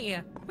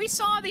 Hey, we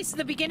saw these at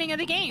the beginning of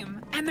the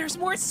game, and there's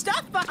more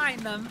stuff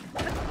behind them.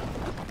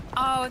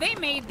 Oh, they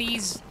made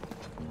these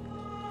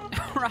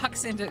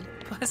rocks into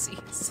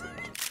pussies.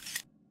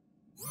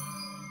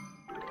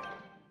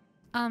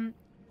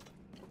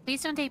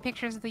 Please don't take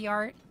pictures of the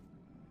art.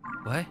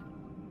 What?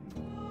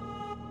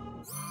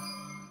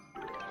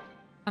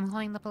 I'm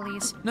calling the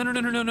police. No,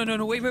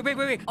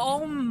 wait.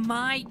 Oh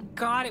my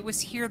god, it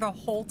was here the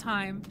whole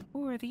time.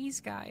 Who are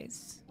these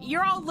guys?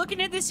 You're all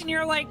looking at this and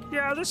you're like,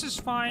 yeah, this is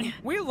fine.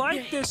 We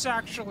like this,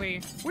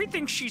 actually. We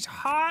think she's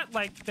hot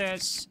like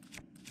this.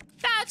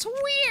 That's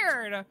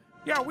weird.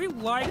 Yeah, we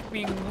like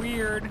being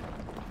weird.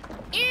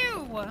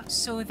 Ew!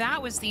 So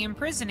that was the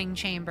imprisoning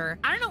chamber.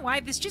 I don't know why,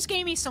 this just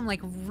gave me some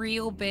like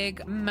real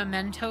big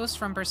mementos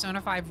from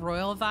Persona 5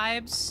 Royal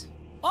vibes.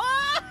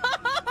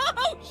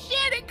 Oh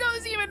shit, it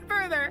goes even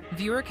further.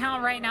 Viewer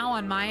count right now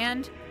on my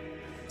end,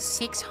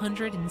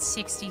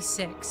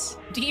 666.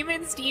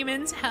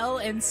 Demons, hell,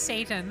 and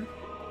Satan.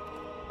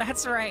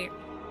 That's right.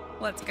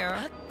 Let's go.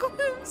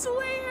 Gloom's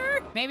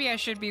lair. Maybe I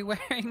should be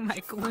wearing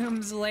my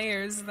Gloom's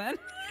layers then.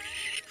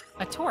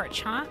 A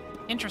torch, huh?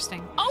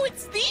 Interesting. Oh,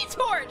 it's the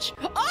torch!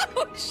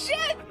 Oh,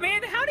 shit!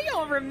 Man, how do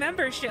y'all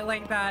remember shit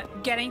like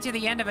that? Getting to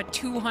the end of a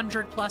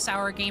 200+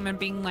 hour game and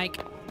being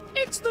like,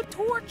 it's the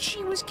torch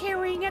she was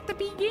carrying at the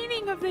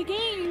beginning of the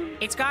game.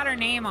 It's got her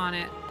name on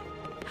it.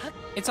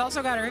 It's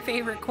also got her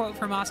favorite quote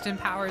from Austin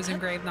Powers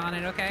engraved on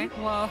it, okay?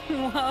 Whoa,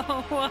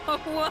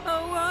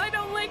 I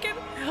don't like it.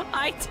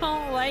 I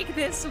don't like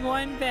this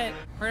one bit.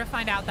 We're gonna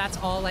find out that's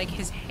all like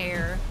his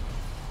hair.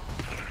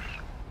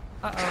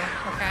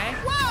 Uh-oh, okay.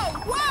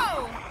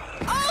 Whoa!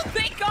 Oh,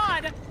 thank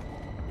God!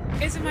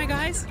 Is it my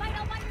guys? Fight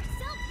all by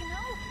yourself, you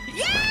know?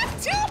 Yeah,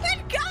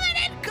 Tulin coming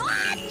in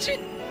clutch!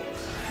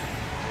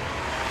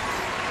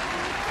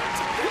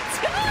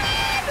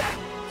 Tulin!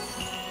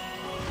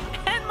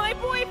 And my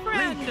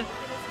boyfriend!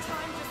 It's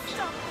time to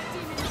stop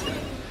the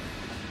demon.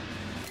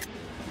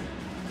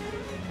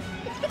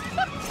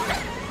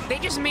 They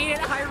just made it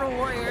Hyrule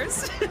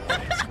Warriors.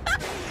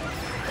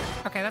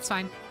 Okay, that's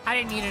fine. I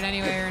didn't need it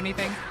anyway or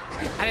anything.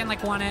 I didn't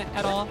like want it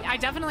at all. I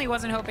definitely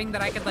wasn't hoping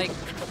that I could like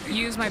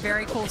use my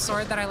very cool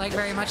sword that I like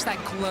very much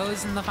that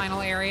glows in the final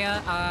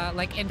area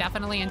like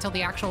indefinitely until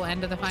the actual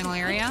end of the final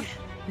area.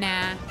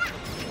 Nah.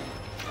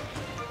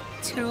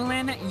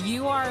 Tulin,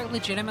 you are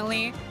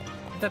legitimately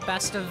the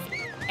best of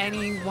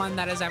anyone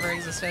that has ever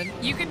existed.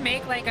 You could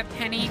make like a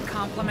Penny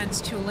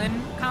compliments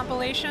Tulin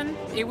compilation.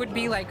 It would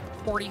be like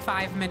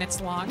 45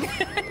 minutes long.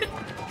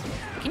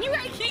 Can you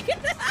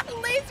get that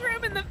laser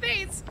him in the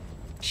face?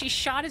 She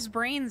shot his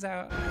brains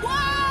out.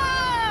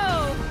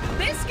 Whoa!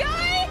 This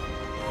guy?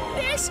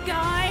 This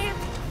guy?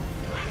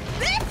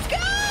 This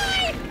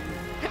guy!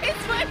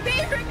 It's my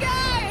favorite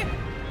guy!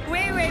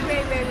 Wait.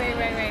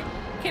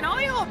 Can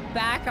all y'all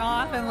back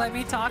off and let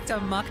me talk to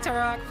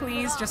Muktarok,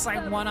 please? Just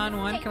like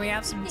one-on-one. Can we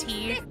have some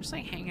tea? Just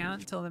like hang out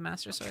until the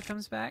Master Sword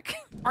comes back.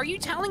 Are you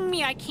telling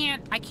me I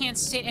can't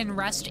sit and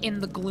rest in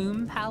the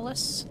Gloom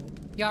Palace?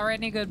 Y'all read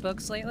any good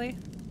books lately?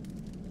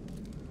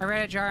 I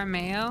read A Jar of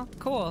Mayo.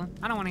 Cool.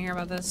 I don't want to hear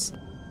about this.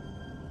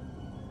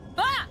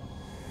 Ah!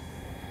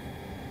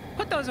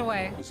 Put those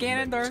away.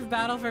 Ganondorf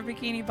battle for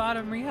Bikini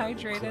Bottom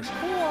rehydrated.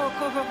 Cool.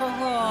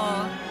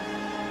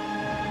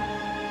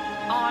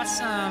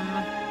 awesome.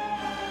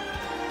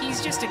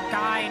 He's just a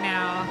guy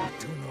now.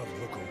 Do not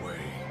look away.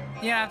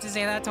 You don't have to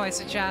say that twice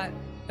in chat.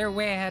 They're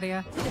way ahead of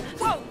you.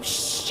 Whoa,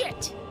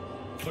 shit!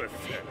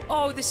 Pathetic.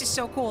 Oh, this is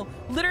so cool.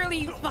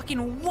 Literally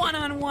fucking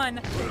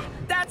one-on-one.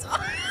 That's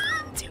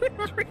I'm doing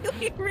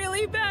really,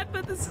 really bad,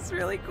 but this is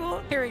really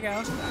cool. Here we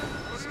go.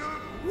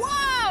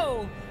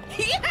 Whoa!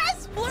 He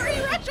has Flurry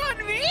Rush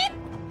on me?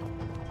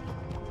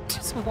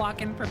 Just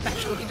walking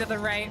perpetually to the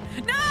right.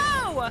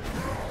 No!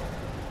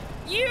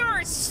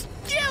 You're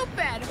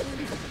stupid!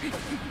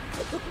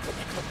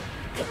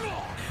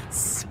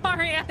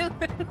 Sorry,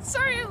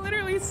 I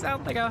literally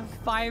sound like a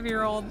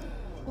 5-year-old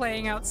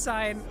playing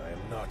outside. I am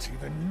not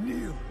even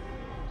near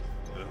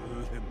the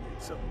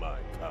limits of my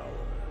power.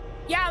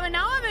 Yeah, but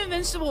now I'm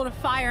invincible to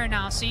fire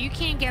now, so you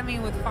can't get me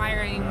with fire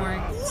anymore.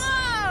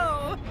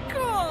 Whoa!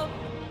 Cool!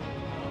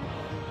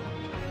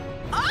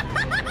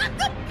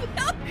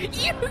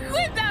 You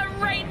quit that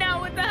right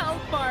now with the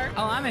health bar.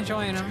 Oh, I'm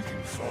enjoying him.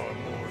 Far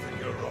more than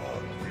your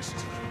own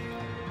wisdom.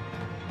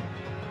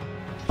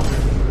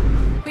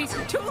 Please,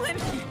 Doolin!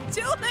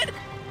 Doolin!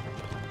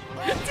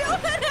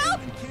 Doolin,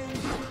 help!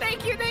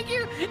 Thank you, thank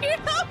you!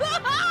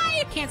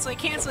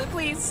 Cancel it,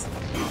 please.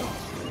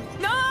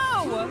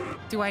 No!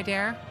 Do I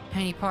dare?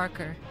 Penny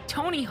Parker.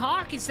 Tony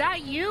Hawk, is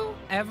that you?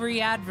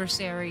 Every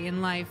adversary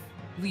in life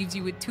leaves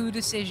you with 2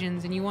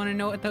 decisions, and you want to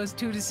know what those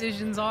 2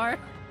 decisions are?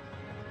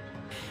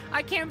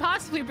 I can't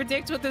possibly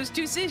predict what those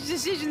 2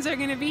 decisions are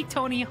gonna be,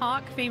 Tony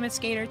Hawk, famous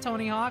skater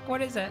Tony Hawk.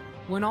 What is it?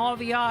 When all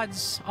the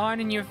odds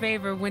aren't in your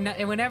favor, when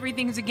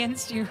everything's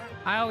against you,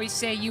 I always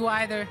say you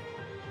either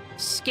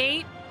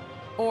skate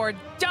or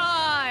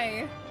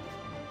die.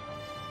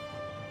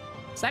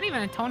 Is that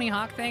even a Tony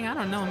Hawk thing? I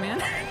don't know,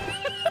 man.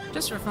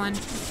 Just for fun.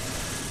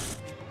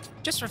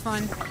 Just for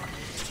fun.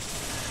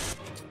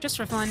 Just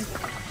for fun.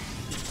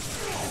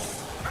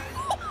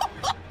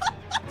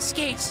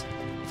 Skate.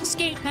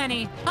 Skate,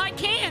 Penny. I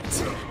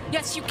can't.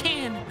 Yes, you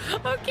can.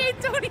 Okay,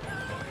 Tony.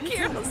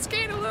 Here, I'll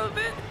skate a little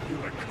bit.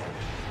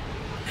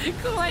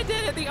 Cool, I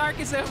did it. The arc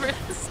is over.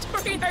 The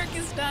story arc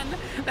is done.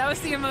 That was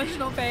the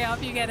emotional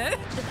payoff. You get it?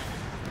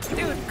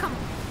 Dude, come on.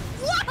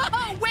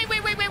 Whoa!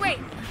 Wait.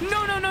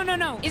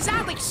 No. Is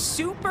that like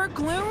super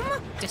gloom?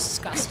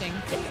 Disgusting.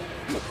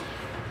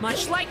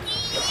 Much like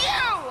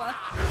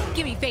you!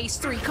 Give me phase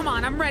 3. Come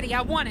on, I'm ready.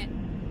 I want it.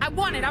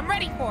 I'm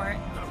ready for it.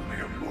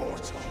 The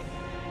immortal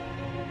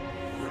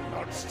will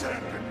not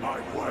stand in my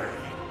way.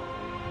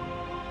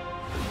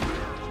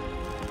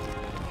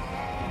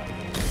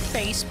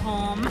 Face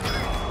palm.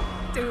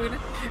 Dude,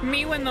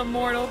 me when the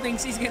mortal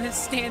thinks he's gonna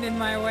stand in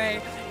my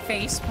way.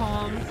 Face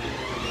palm.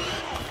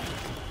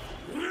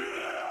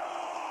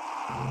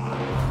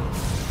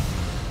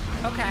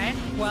 Okay,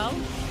 well.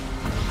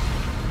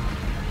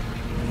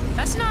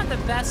 That's not the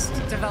best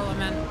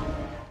development.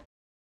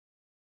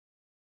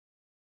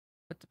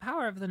 With the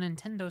power of the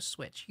Nintendo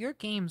Switch, your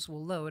games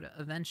will load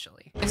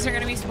eventually. Is there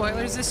gonna be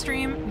spoilers this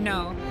stream?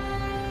 No.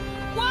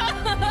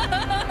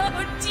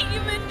 Whoa!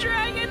 Demon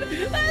Dragon!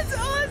 That's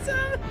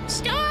awesome!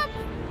 Stop!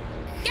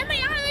 Get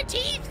me out of the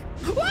teeth!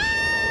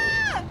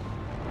 Whoa!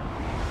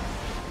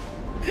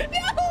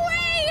 No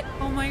way!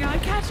 Oh my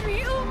god, catch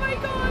me! Oh my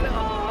god!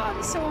 Oh,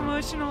 I'm so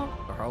emotional.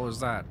 The hell is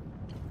that?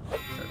 A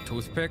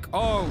toothpick?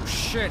 Oh,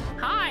 shit!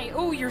 Hi!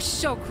 Oh, you're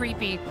so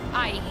creepy.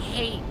 I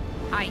hate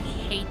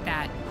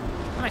that.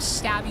 I'm gonna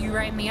stab you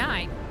right in the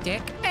eye,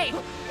 dick. Hey!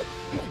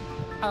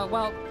 Oh,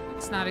 well,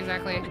 it's not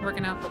exactly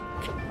working out.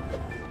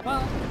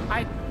 Well,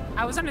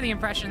 I was under the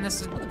impression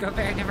this would go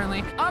very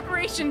differently.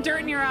 Operation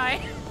Dirt in Your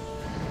Eye.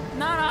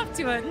 Not off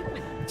to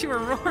a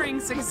roaring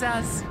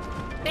success.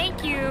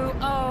 Thank you.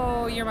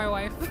 Oh, you're my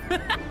wife.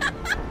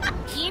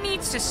 He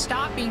needs to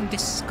stop being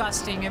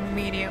disgusting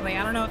immediately.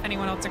 I don't know if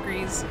anyone else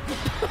agrees.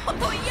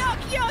 Oh, yuck.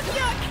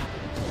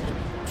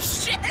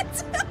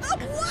 Shit.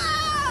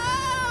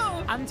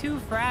 Whoa! I'm too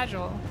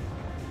fragile.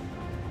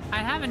 I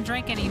haven't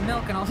drank any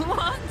milk in a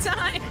long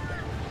time.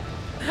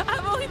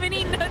 I've only been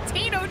eating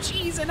potato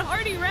cheese and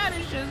hearty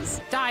radishes.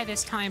 Die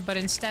this time, but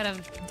instead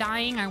of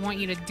dying, I want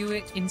you to do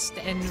it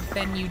instead, and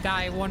then you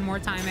die one more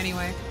time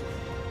anyway.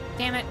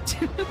 Damn it.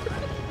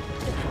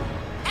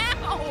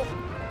 Ow!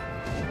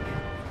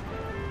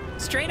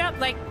 Straight up,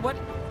 like, what?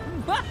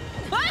 What?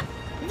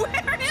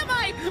 Where am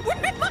I?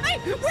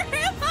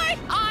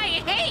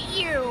 I hate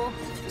you!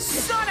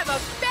 Son of a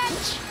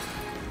bitch!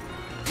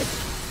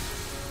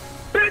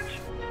 Bitch!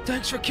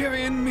 Thanks for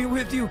carrying me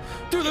with you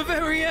through the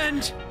very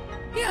end.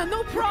 Yeah,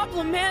 no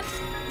problem, man.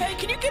 Hey,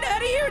 can you get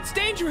out of here? It's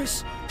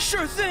dangerous.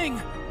 Sure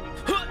thing.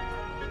 Huh?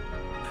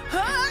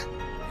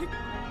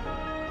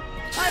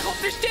 I hope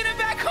there's dinner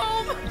back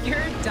home.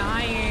 You're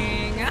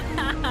dying.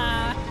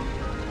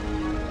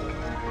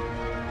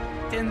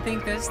 Didn't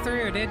think this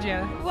through, did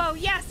you? Whoa,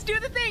 yes, do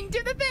the thing.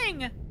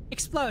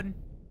 Explode.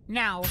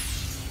 Now.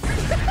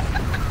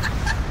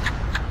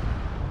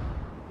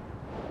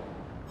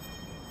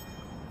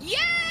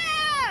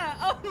 Yeah!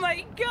 Oh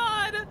my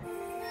god.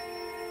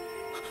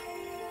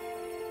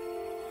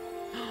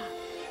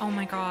 Oh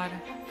my god.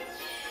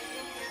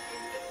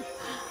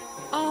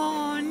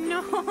 Oh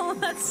no,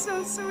 that's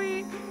so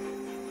sweet.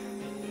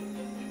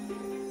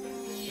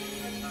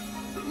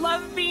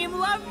 Love beam,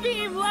 love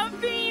beam,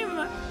 love beam!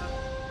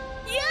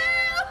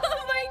 Yeah!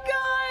 Oh my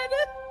god!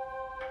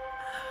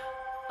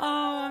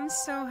 Oh, I'm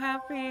so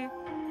happy.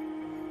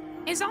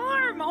 His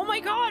arm! Oh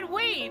my god,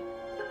 wait!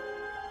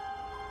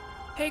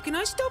 Hey, can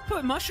I still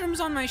put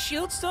mushrooms on my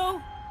shields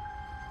though?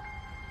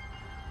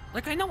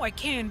 Like, I know I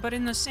can, but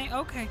in the same...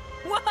 Okay.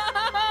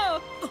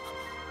 Whoa!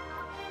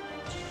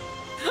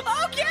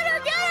 Oh, get her,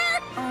 get her!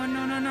 Oh,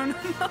 no, no, no, no,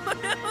 no,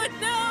 no,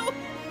 no!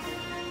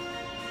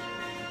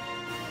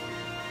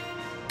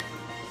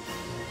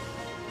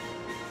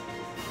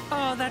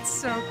 Oh, that's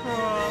so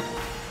cool.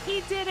 He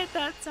did it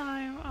that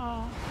time.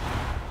 Oh.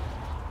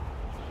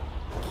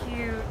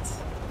 Cute.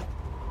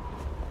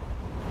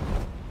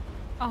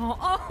 Oh,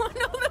 oh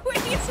no, the way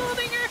he's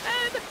holding her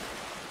head.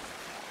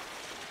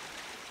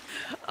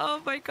 Oh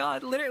my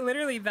god,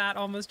 literally that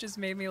almost just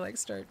made me like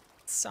start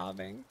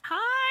sobbing.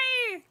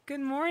 Hi, good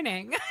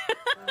morning.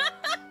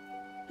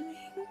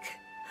 Link,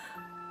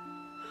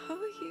 how are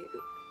you?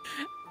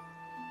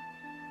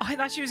 Oh, I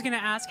thought she was gonna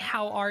ask,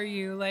 how are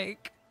you?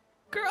 Like,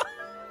 girl.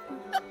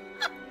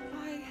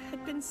 I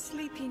had been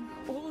sleeping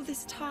all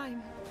this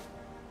time.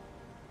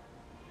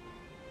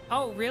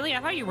 Oh, really? I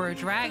thought you were a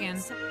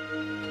dragon.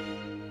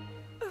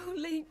 Oh,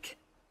 Link,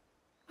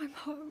 I'm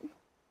home.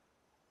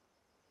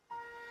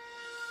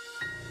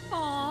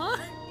 Aww.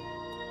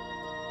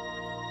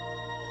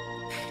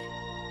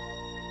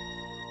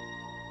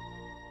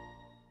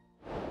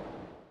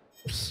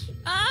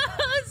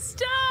 Oh,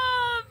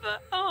 stop!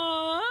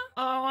 Aww.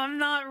 Oh, I'm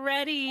not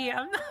ready.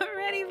 I'm not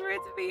ready for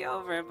it to be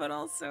over, but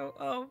also,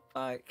 oh,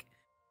 fuck.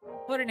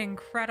 What an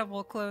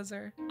incredible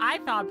closer. I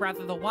thought Breath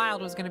of the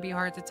Wild was gonna be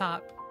hard to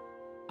top.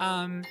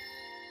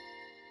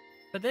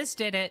 But this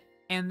did it,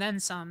 and then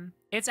some.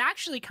 It's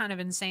actually kind of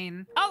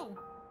insane. Oh!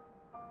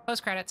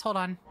 Post credits, hold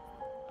on.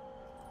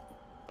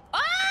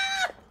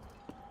 Ah!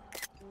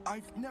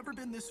 I've never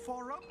been this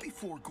far up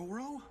before,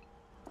 Goro.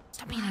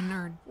 Stop being a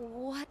nerd.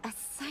 What a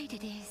sight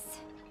it is.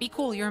 Be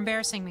cool, you're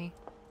embarrassing me.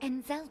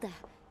 And Zelda,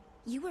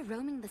 you were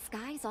roaming the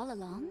skies all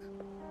along?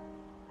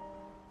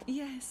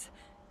 Yes,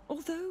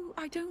 although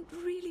I don't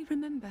really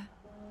remember.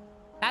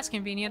 That's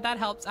convenient, that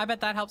helps. I bet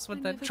that helps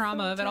with the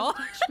trauma of it all.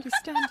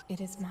 It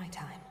is my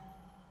time.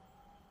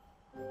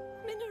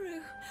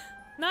 Minoru!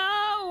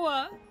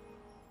 No!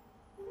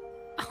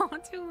 Oh,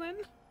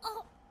 Tulin.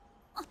 Oh.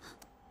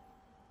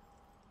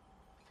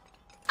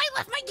 I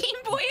left my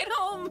Game Boy at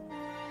home!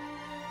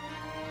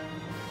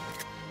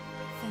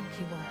 Thank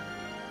you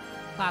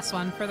all. Last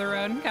one for the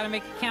road. Gotta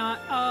make it count.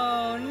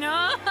 Oh,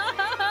 no!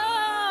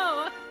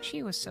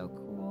 She was so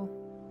cool.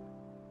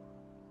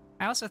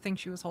 I also think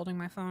she was holding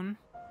my phone.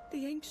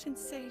 The ancient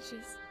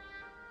sages.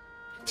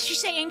 Did she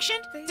say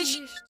ancient? They Did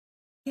she? wished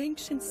the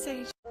ancient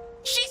sage.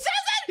 She said